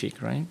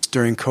specific, right?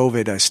 During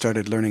COVID, I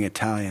started learning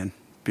Italian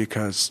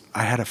because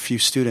I had a few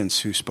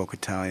students who spoke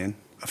Italian.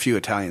 A few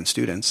Italian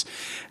students,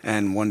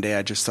 and one day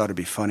I just thought it'd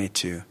be funny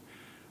to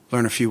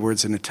learn a few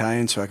words in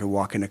Italian so I could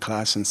walk into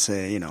class and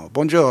say,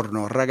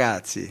 buongiorno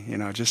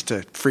ragazzi, just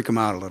to freak them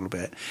out a little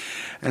bit.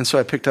 And so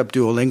I picked up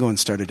Duolingo and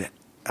started it.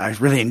 I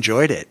really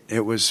enjoyed it.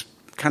 It was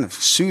kind of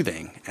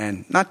soothing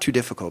and not too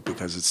difficult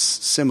because it's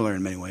similar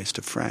in many ways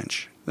to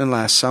French. Then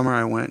last summer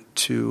I went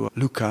to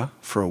Lucca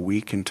for a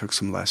week and took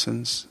some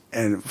lessons.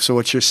 And so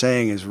what you're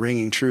saying is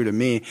ringing true to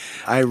me.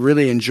 I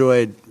really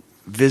enjoyed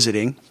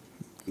visiting,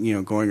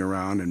 going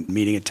around and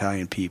meeting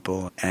Italian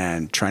people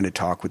and trying to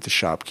talk with the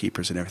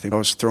shopkeepers and everything. I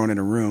was thrown in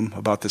a room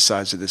about the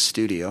size of this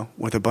studio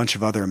with a bunch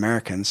of other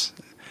Americans,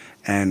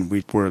 and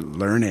we were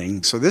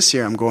learning. So this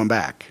year I'm going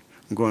back.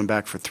 I'm going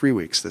back for 3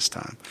 weeks this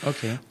time.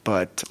 Okay.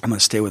 But I'm going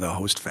to stay with a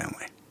host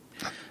family.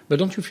 But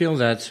don't you feel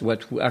that's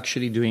what we're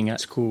actually doing at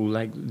school,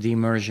 like the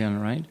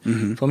immersion, right?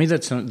 Mm-hmm. For me,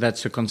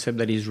 that's a concept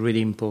that is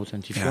really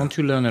important. If you want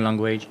to learn a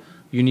language,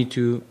 you need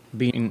to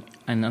be in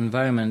an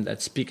environment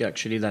that speaks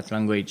actually that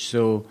language.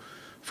 So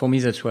for me,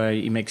 that's why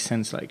it makes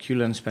sense. Like you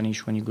learn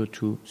Spanish when you go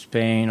to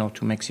Spain or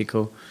to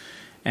Mexico.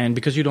 And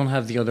because you don't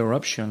have the other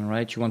option,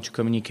 right? You want to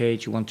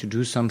communicate, you want to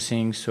do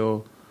something.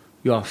 So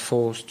you are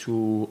forced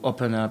to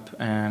open up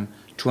and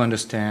to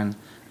understand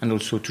and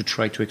also to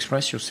try to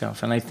express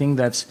yourself. And I think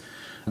that's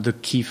the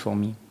key for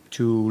me,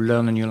 to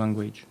learn a new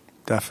language.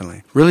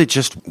 Definitely. Really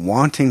just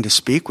wanting to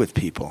speak with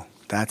people.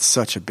 That's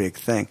such a big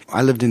thing.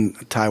 I lived in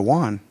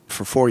Taiwan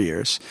for 4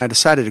 years. I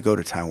decided to go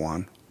to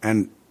Taiwan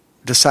and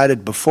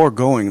decided before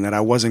going that I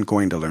wasn't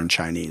going to learn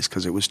Chinese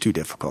because it was too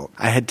difficult.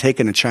 I had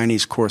taken a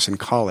Chinese course in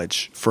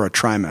college for a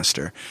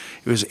trimester.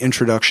 It was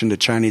Introduction to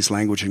Chinese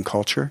Language and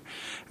Culture.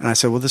 And I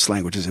said, well, this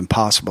language is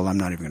impossible. I'm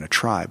not even going to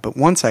try. But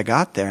once I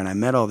got there and I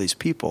met all these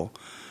people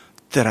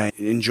that I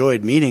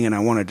enjoyed meeting and I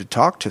wanted to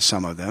talk to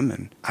some of them,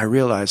 and I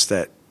realized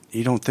that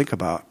you don't think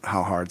about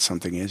how hard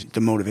something is.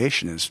 The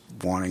motivation is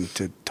wanting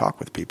to talk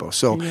with people.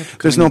 So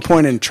there's no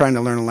point in trying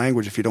to learn a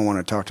language if you don't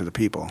want to talk to the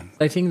people.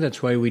 I think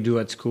that's why we do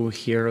at school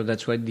here.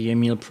 That's what the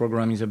EMIL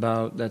program is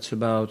about. That's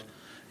about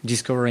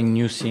discovering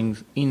new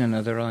things in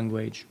another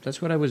language.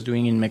 That's what I was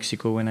doing in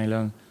Mexico when I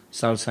learned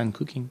salsa and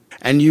cooking.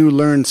 And you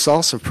learned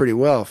salsa pretty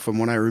well. From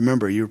what I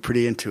remember, you were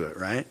pretty into it,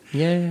 right?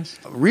 Yes.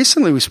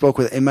 Recently, we spoke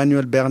with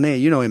Emmanuel Bernet.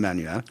 You know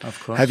Emmanuel. Of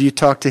course. Have you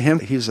talked to him?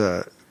 He's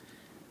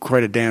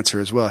quite a dancer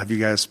as well. Have you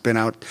guys been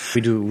out?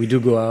 We do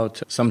go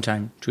out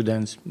sometime to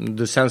dance.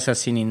 The salsa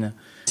scene in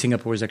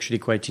Singapore is actually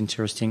quite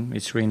interesting.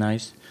 It's really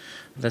nice.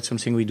 That's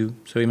something we do.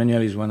 So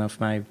Emmanuel is one of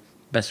my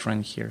best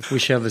friend here. We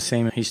share the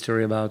same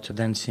history about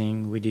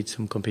dancing. We did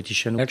some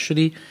competition.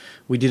 Actually,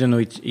 we didn't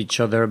know each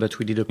other, but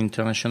we did an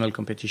international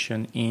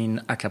competition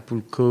in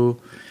Acapulco.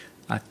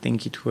 I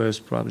think it was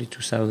probably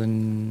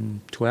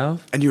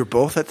 2012. And you were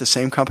both at the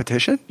same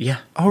competition? Yeah.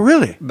 Oh,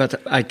 really?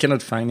 But I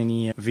cannot find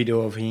any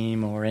video of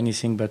him or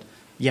anything, but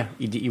yeah,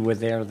 he was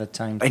there at that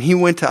time. And he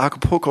went to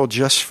Acapulco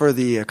just for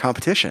the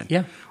competition?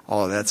 Yeah.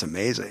 Oh, that's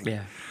amazing.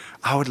 Yeah.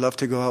 I would love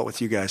to go out with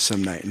you guys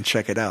some night and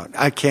check it out.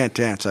 I can't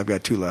dance. I've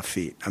got 2 left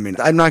feet. I mean,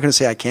 I'm not going to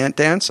say I can't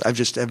dance.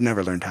 I've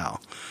never learned how.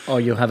 Oh,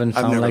 you haven't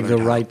found like the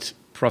right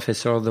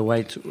professor, the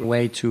right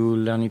way to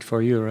learn it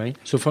for you, right?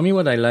 So for me,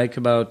 what I like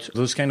about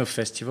those kind of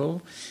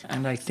festival,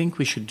 and I think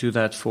we should do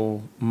that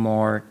for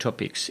more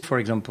topics. For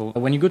example,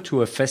 when you go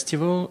to a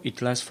festival,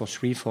 it lasts for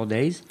 3-4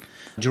 days.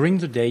 During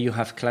the day, you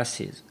have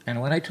classes.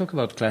 And when I talk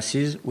about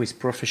classes with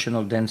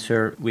professional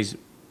dancer, with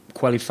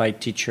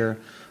qualified teacher,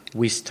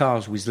 with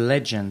stars, with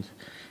legends,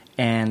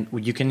 and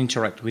you can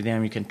interact with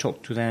them, you can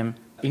talk to them.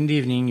 In the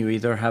evening, you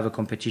either have a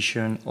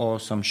competition or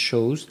some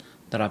shows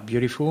that are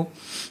beautiful.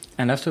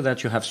 And after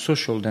that, you have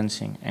social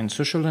dancing. And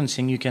social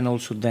dancing, you can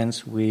also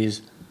dance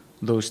with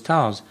those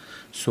stars.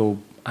 So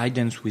I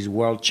dance with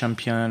world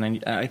champion,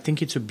 and I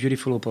think it's a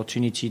beautiful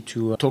opportunity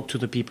to talk to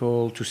the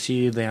people, to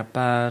see their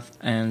path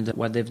and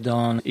what they've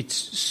done. It's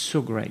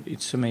so great.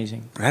 It's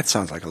amazing. That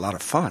sounds like a lot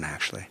of fun,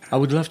 actually. I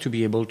would love to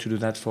be able to do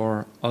that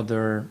for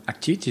other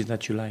activities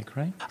that you like,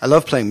 right? I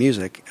love playing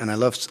music, and I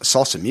love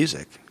salsa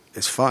music.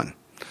 It's fun,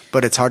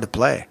 but it's hard to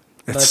play.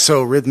 It's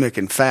so rhythmic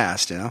and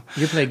fast, you know.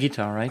 You play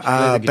guitar, right?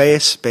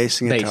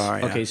 Bass and guitar.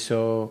 Yeah. Okay,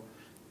 so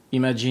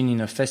imagine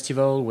in a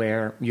festival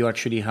where you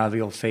actually have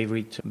your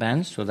favorite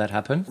bands, so that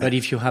happens. But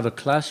if you have a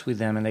class with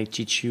them and they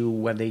teach you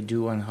what they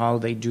do and how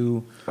they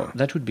do,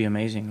 that would be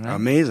amazing, right?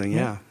 Amazing,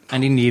 yeah.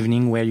 And in the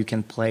evening where you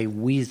can play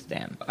with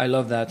them. I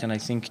love that, and I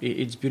think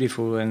it's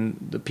beautiful, and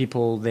the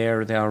people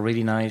there, they are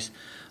really nice.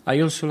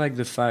 I also like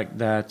the fact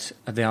that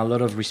there are a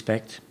lot of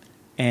respect,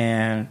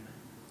 and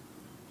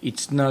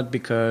it's not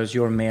because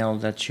you're male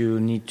that you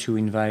need to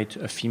invite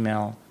a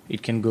female.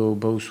 It can go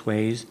both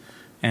ways.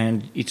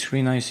 And it's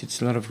really nice.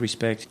 It's a lot of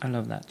respect. I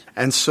love that.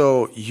 And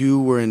so you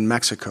were in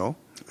Mexico.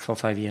 For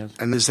 5 years.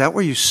 And is that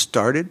where you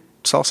started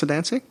salsa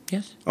dancing?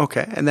 Yes.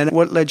 Okay. And then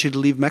what led you to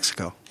leave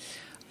Mexico?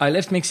 I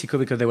left Mexico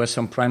because there was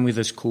some problem with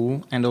the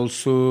school. And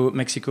also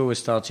Mexico was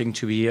starting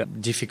to be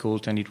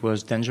difficult and it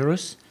was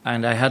dangerous.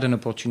 And I had an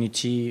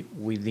opportunity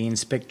with the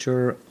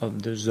inspector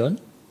of the zone,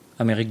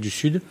 Amérique du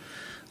Sud.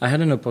 I had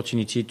an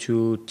opportunity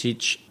to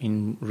teach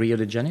in Rio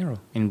de Janeiro,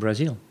 in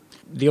Brazil.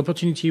 The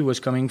opportunity was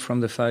coming from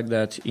the fact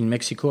that in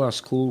Mexico our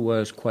school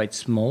was quite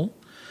small.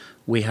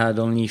 We had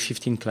only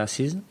 15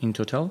 classes in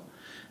total.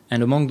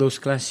 And among those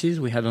classes,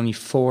 we had only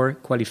 4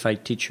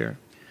 qualified teachers.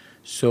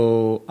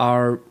 So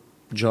our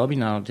job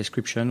in our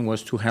description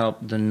was to help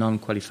the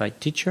non-qualified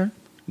teacher.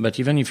 But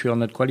even if you're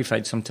not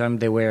qualified,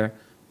 sometimes they were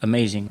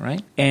amazing,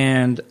 right?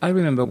 And I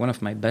remember one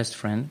of my best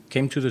friends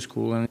came to the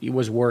school and he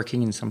was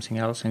working in something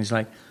else. And he's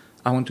like,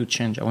 I want to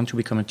change. I want to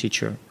become a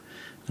teacher.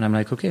 And I'm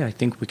like, okay, I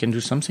think we can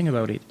do something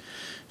about it.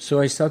 So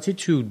I started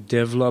to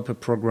develop a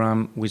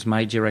program with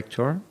my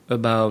director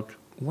about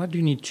what do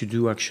you need to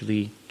do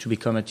actually to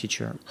become a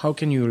teacher? How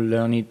can you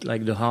learn it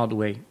like the hard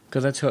way?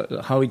 Because that's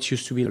how it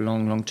used to be a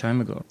long, long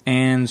time ago.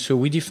 And so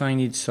we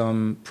defined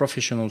some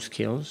professional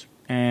skills.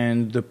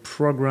 And the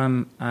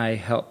program I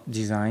helped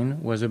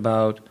design was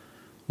about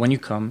when you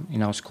come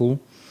in our school,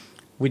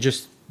 we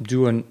just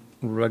do a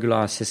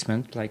regular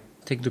assessment, like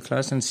take the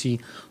class and see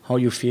how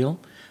you feel.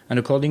 And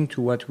according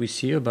to what we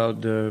see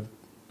about the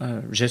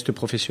geste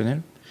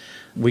professionnel,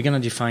 we're going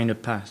to define a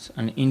path,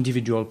 an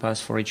individual path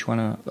for each one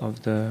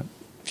of the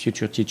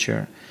future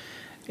teacher.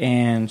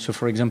 And so,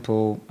 for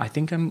example, I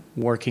think I'm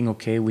working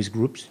okay with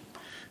groups.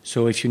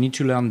 So if you need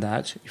to learn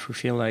that, if you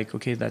feel like,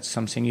 okay, that's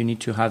something you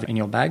need to have in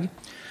your bag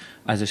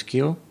as a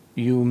skill,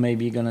 you may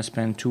be going to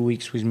spend 2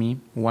 weeks with me.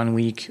 1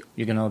 week,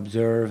 you're going to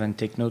observe and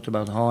take note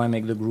about how I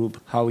make the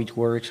group, how it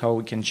works, how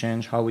we can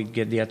change, how we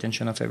get the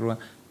attention of everyone,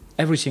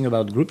 everything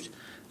about groups.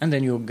 And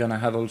then you're going to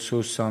have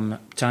also some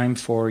time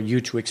for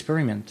you to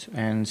experiment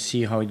and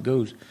see how it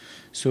goes.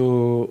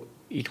 So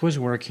it was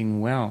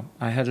working well.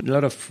 I had a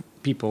lot of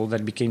people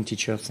that became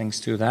teachers thanks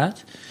to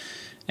that.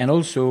 And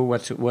also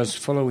what was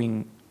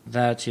following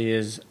that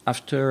is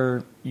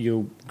after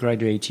you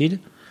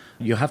graduated,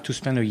 you have to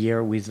spend a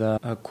year with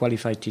a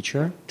qualified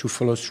teacher to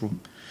follow through.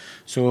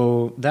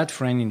 So that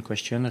friend in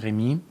question,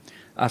 Rémi,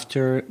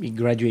 after he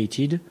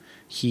graduated,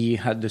 he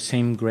had the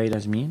same grade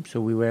as me.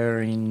 So we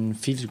were in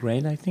 5th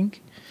grade, I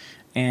think.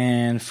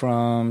 And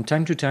from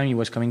time to time, he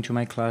was coming to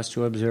my class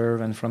to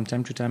observe. And from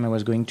time to time, I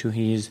was going to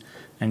his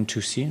and to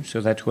see. So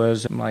that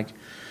was like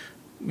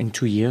in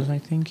 2 years, I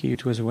think,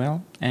 it was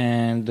well.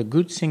 And the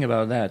good thing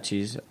about that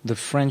is the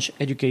French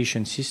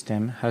education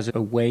system has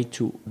a way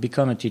to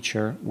become a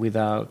teacher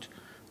without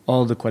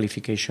all the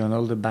qualification,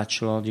 all the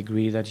bachelor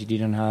degree that he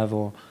didn't have,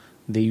 or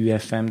the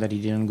UFM that he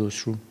didn't go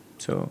through.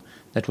 So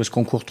that was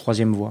concours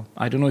troisième voie.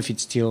 I don't know if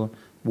it's still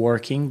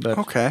working, but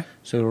okay.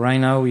 So right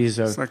now he's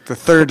it's like the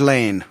third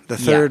lane,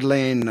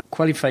 lane.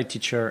 Qualified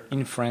teacher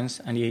in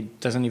France, and he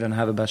doesn't even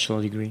have a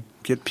bachelor degree.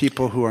 Get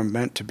people who are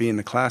meant to be in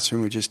the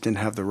classroom who just didn't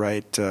have the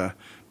right,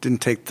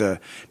 didn't take the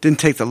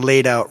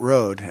laid out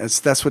road.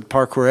 That's what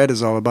parkour ed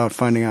is all about,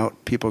 finding out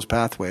people's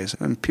pathways,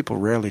 and people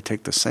rarely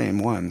take the same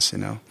ones.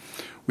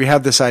 We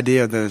have this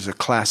idea that there's a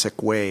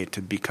classic way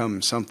to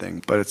become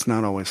something, but it's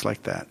not always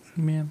like that.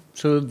 Yeah.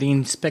 So the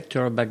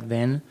inspector back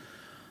then,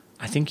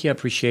 I think he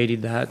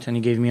appreciated that, and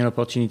he gave me an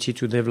opportunity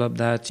to develop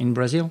that in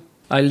Brazil.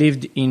 I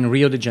lived in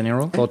Rio de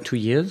Janeiro for 2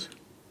 years.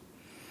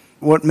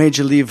 What made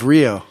you leave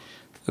Rio?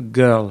 A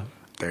girl.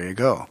 There you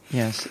go.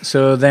 Yes.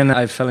 So then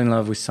I fell in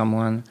love with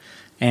someone,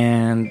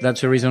 and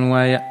that's the reason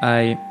why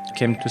I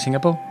came to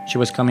Singapore. She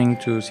was coming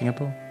to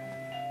Singapore.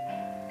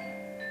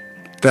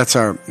 That's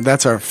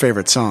our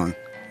favorite song.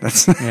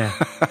 Yeah.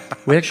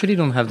 We actually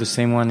don't have the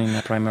same one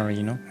in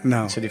primary, No.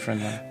 It's a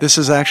different one. This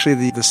is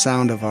actually the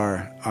sound of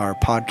our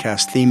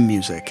podcast theme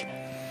music.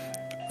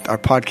 Our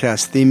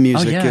podcast theme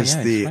music is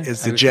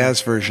the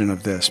jazz version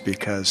of this,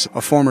 because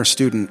a former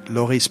student,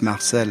 Loris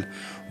Marcel,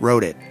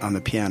 wrote it on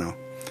the piano,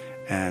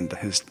 and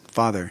his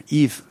father,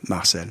 Yves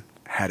Marcel,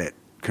 had it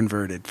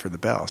converted for the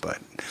bells. But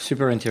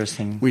super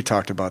interesting. We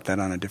talked about that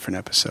on a different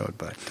episode,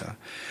 but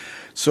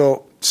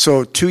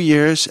So 2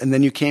 years, and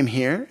then you came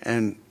here,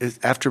 and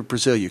after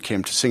Brazil, you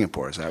came to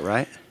Singapore. Is that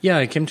right? Yeah,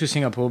 I came to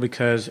Singapore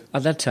because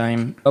at that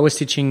time, I was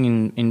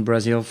teaching in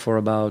Brazil for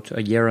about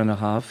a year and a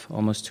half,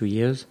 almost 2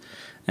 years.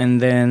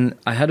 And then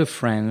I had a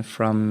friend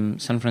from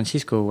San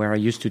Francisco, where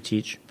I used to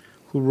teach,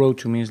 who wrote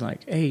to me, he's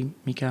like, "Hey,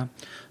 Mika,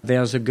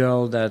 there's a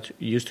girl that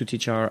used to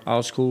teach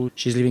our school.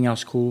 She's leaving our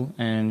school,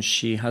 and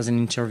she has an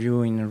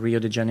interview in Rio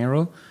de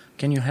Janeiro.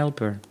 Can you help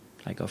her?"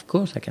 Like, of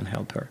course I can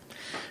help her.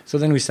 So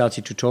then we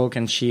started to talk,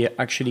 and she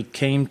actually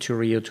came to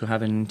Rio to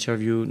have an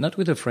interview, not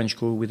with a French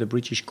school, with a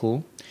British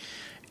school.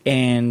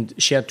 And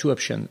she had 2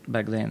 options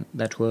back then.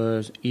 That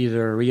was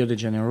either Rio de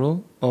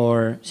Janeiro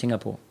or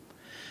Singapore,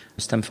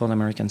 Stanford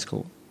American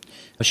School.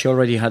 She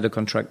already had a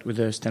contract with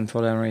the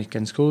Stanford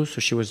American School,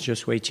 so she was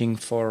just waiting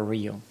for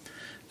Rio.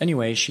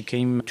 Anyway, she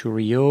came to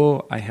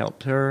Rio. I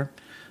helped her.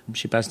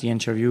 She passed the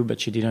interview,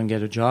 but she didn't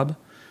get a job.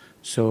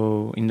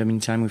 So in the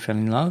meantime, we fell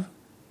in love,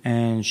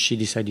 and she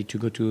decided to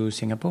go to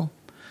Singapore.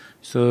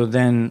 So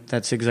then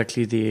that's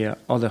exactly the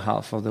other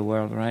half of the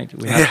world, right?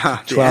 We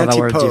have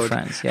 12-hour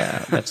difference.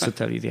 Yeah, that's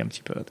totally the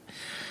antipode.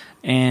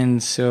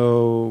 And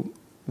so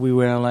we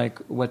were like,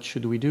 what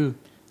should we do?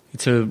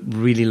 It's a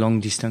really long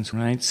distance,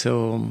 right? So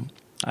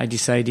I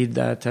decided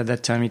that at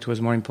that time it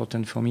was more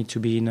important for me to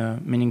be in a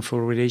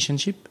meaningful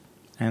relationship.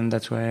 And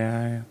that's why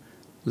I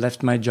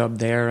left my job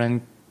there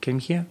and came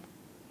here.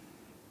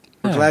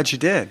 We're glad you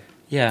did.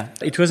 Yeah,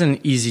 it was an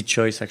easy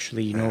choice,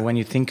 actually, when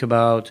you think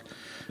about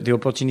the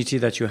opportunity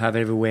that you have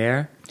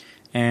everywhere.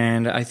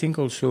 And I think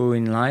also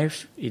in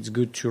life, it's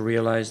good to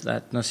realize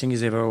that nothing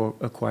is ever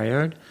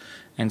acquired.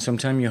 And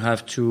sometimes you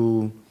have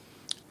to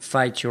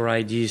fight your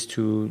ideas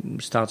to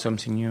start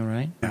something new,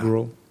 right? Yeah.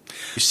 Grow.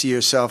 You see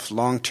yourself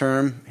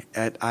long-term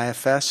at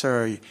IFS, or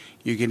are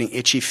you getting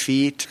itchy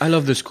feet? I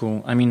love the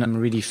school. I mean, I'm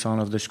really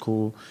fond of the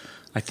school.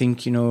 I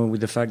think,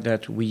 with the fact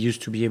that we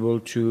used to be able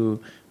to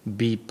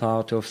be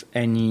part of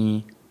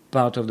any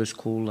part of the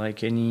school,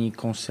 like any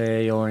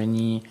conseil or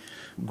any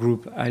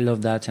group. I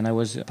love that, and I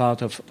was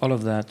part of all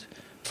of that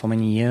for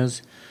many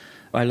years.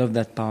 I love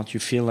that part.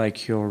 You feel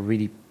like you're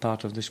really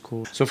part of the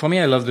school. So for me,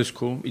 I love the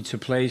school. It's a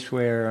place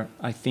where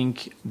I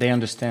think they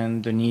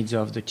understand the needs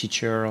of the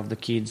teacher, of the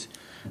kids,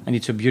 and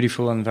it's a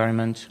beautiful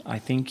environment. I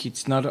think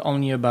it's not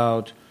only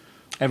about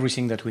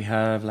everything that we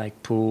have,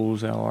 like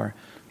pools or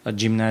a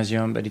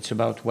gymnasium, but it's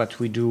about what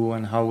we do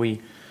and how we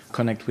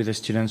connect with the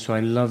students. So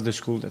I love the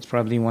school. That's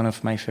probably one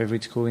of my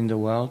favorite schools in the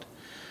world.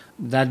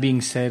 That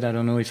being said, I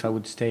don't know if I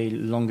would stay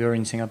longer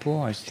in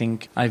Singapore. I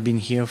think I've been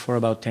here for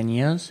about 10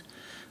 years.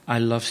 I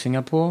love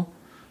Singapore.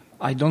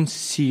 I don't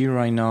see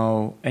right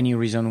now any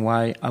reason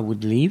why I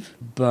would leave,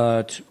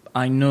 but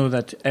I know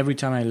that every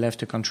time I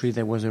left a country,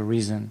 there was a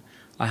reason.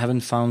 I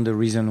haven't found the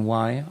reason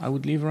why I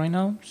would leave right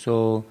now.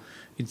 So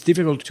it's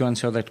difficult to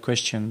answer that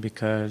question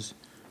because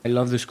I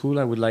love the school.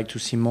 I would like to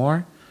see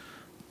more.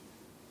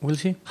 We'll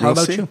see. How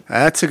about you?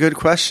 That's a good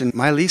question.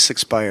 My lease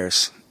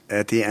expires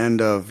at the end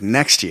of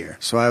next year.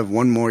 So I have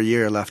 1 more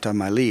year left on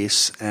my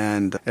lease,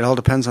 and it all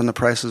depends on the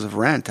prices of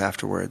rent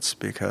afterwards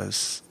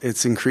because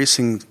it's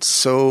increasing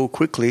so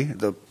quickly.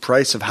 The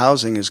price of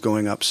housing is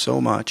going up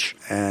so much,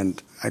 and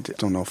I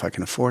don't know if I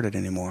can afford it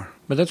anymore.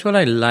 But that's what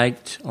I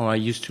liked, or I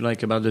used to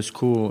like about the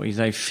school, is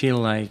I feel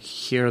like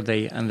here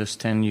they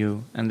understand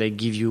you and they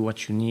give you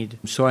what you need.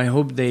 So I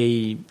hope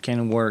they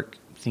can work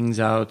things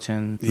out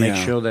and make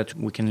sure that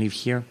we can live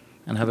here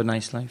and have a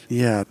nice life.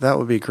 Yeah, that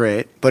would be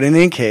great. But in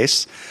any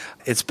case,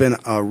 it's been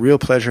a real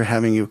pleasure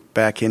having you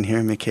back in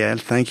here,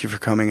 Mickael. Thank you for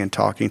coming and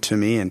talking to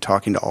me and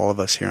talking to all of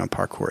us here on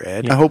Parkour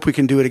Ed. Yeah. I hope we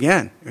can do it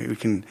again. We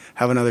can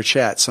have another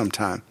chat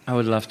sometime. I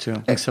would love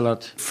to. Thanks a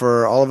lot.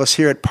 For all of us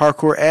here at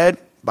Parkour Ed,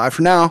 bye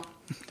for now.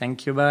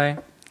 Thank you. Bye.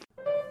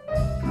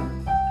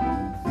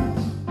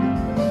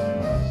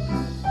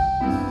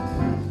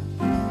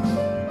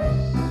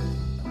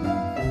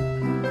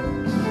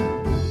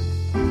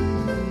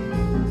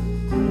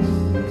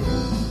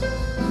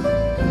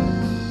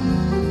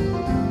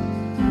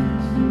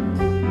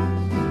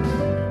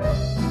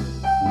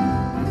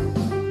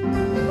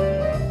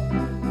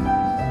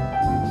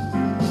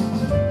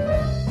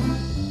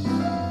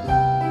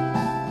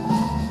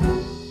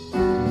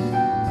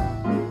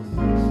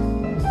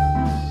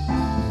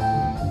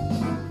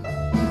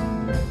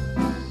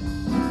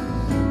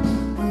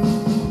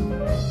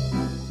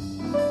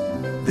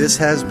 This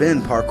has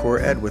been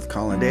Parkour Ed with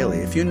Colin Daly.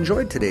 If you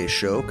enjoyed today's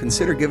show,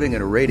 consider giving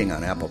it a rating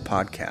on Apple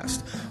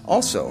Podcast.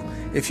 Also,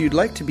 if you'd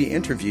like to be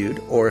interviewed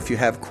or if you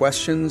have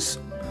questions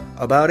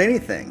about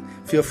anything,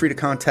 feel free to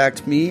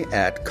contact me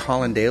at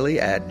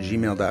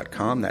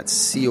colindaily@gmail.com.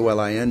 That's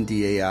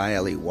COLINDAILEY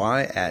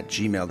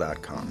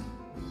 @gmail.com.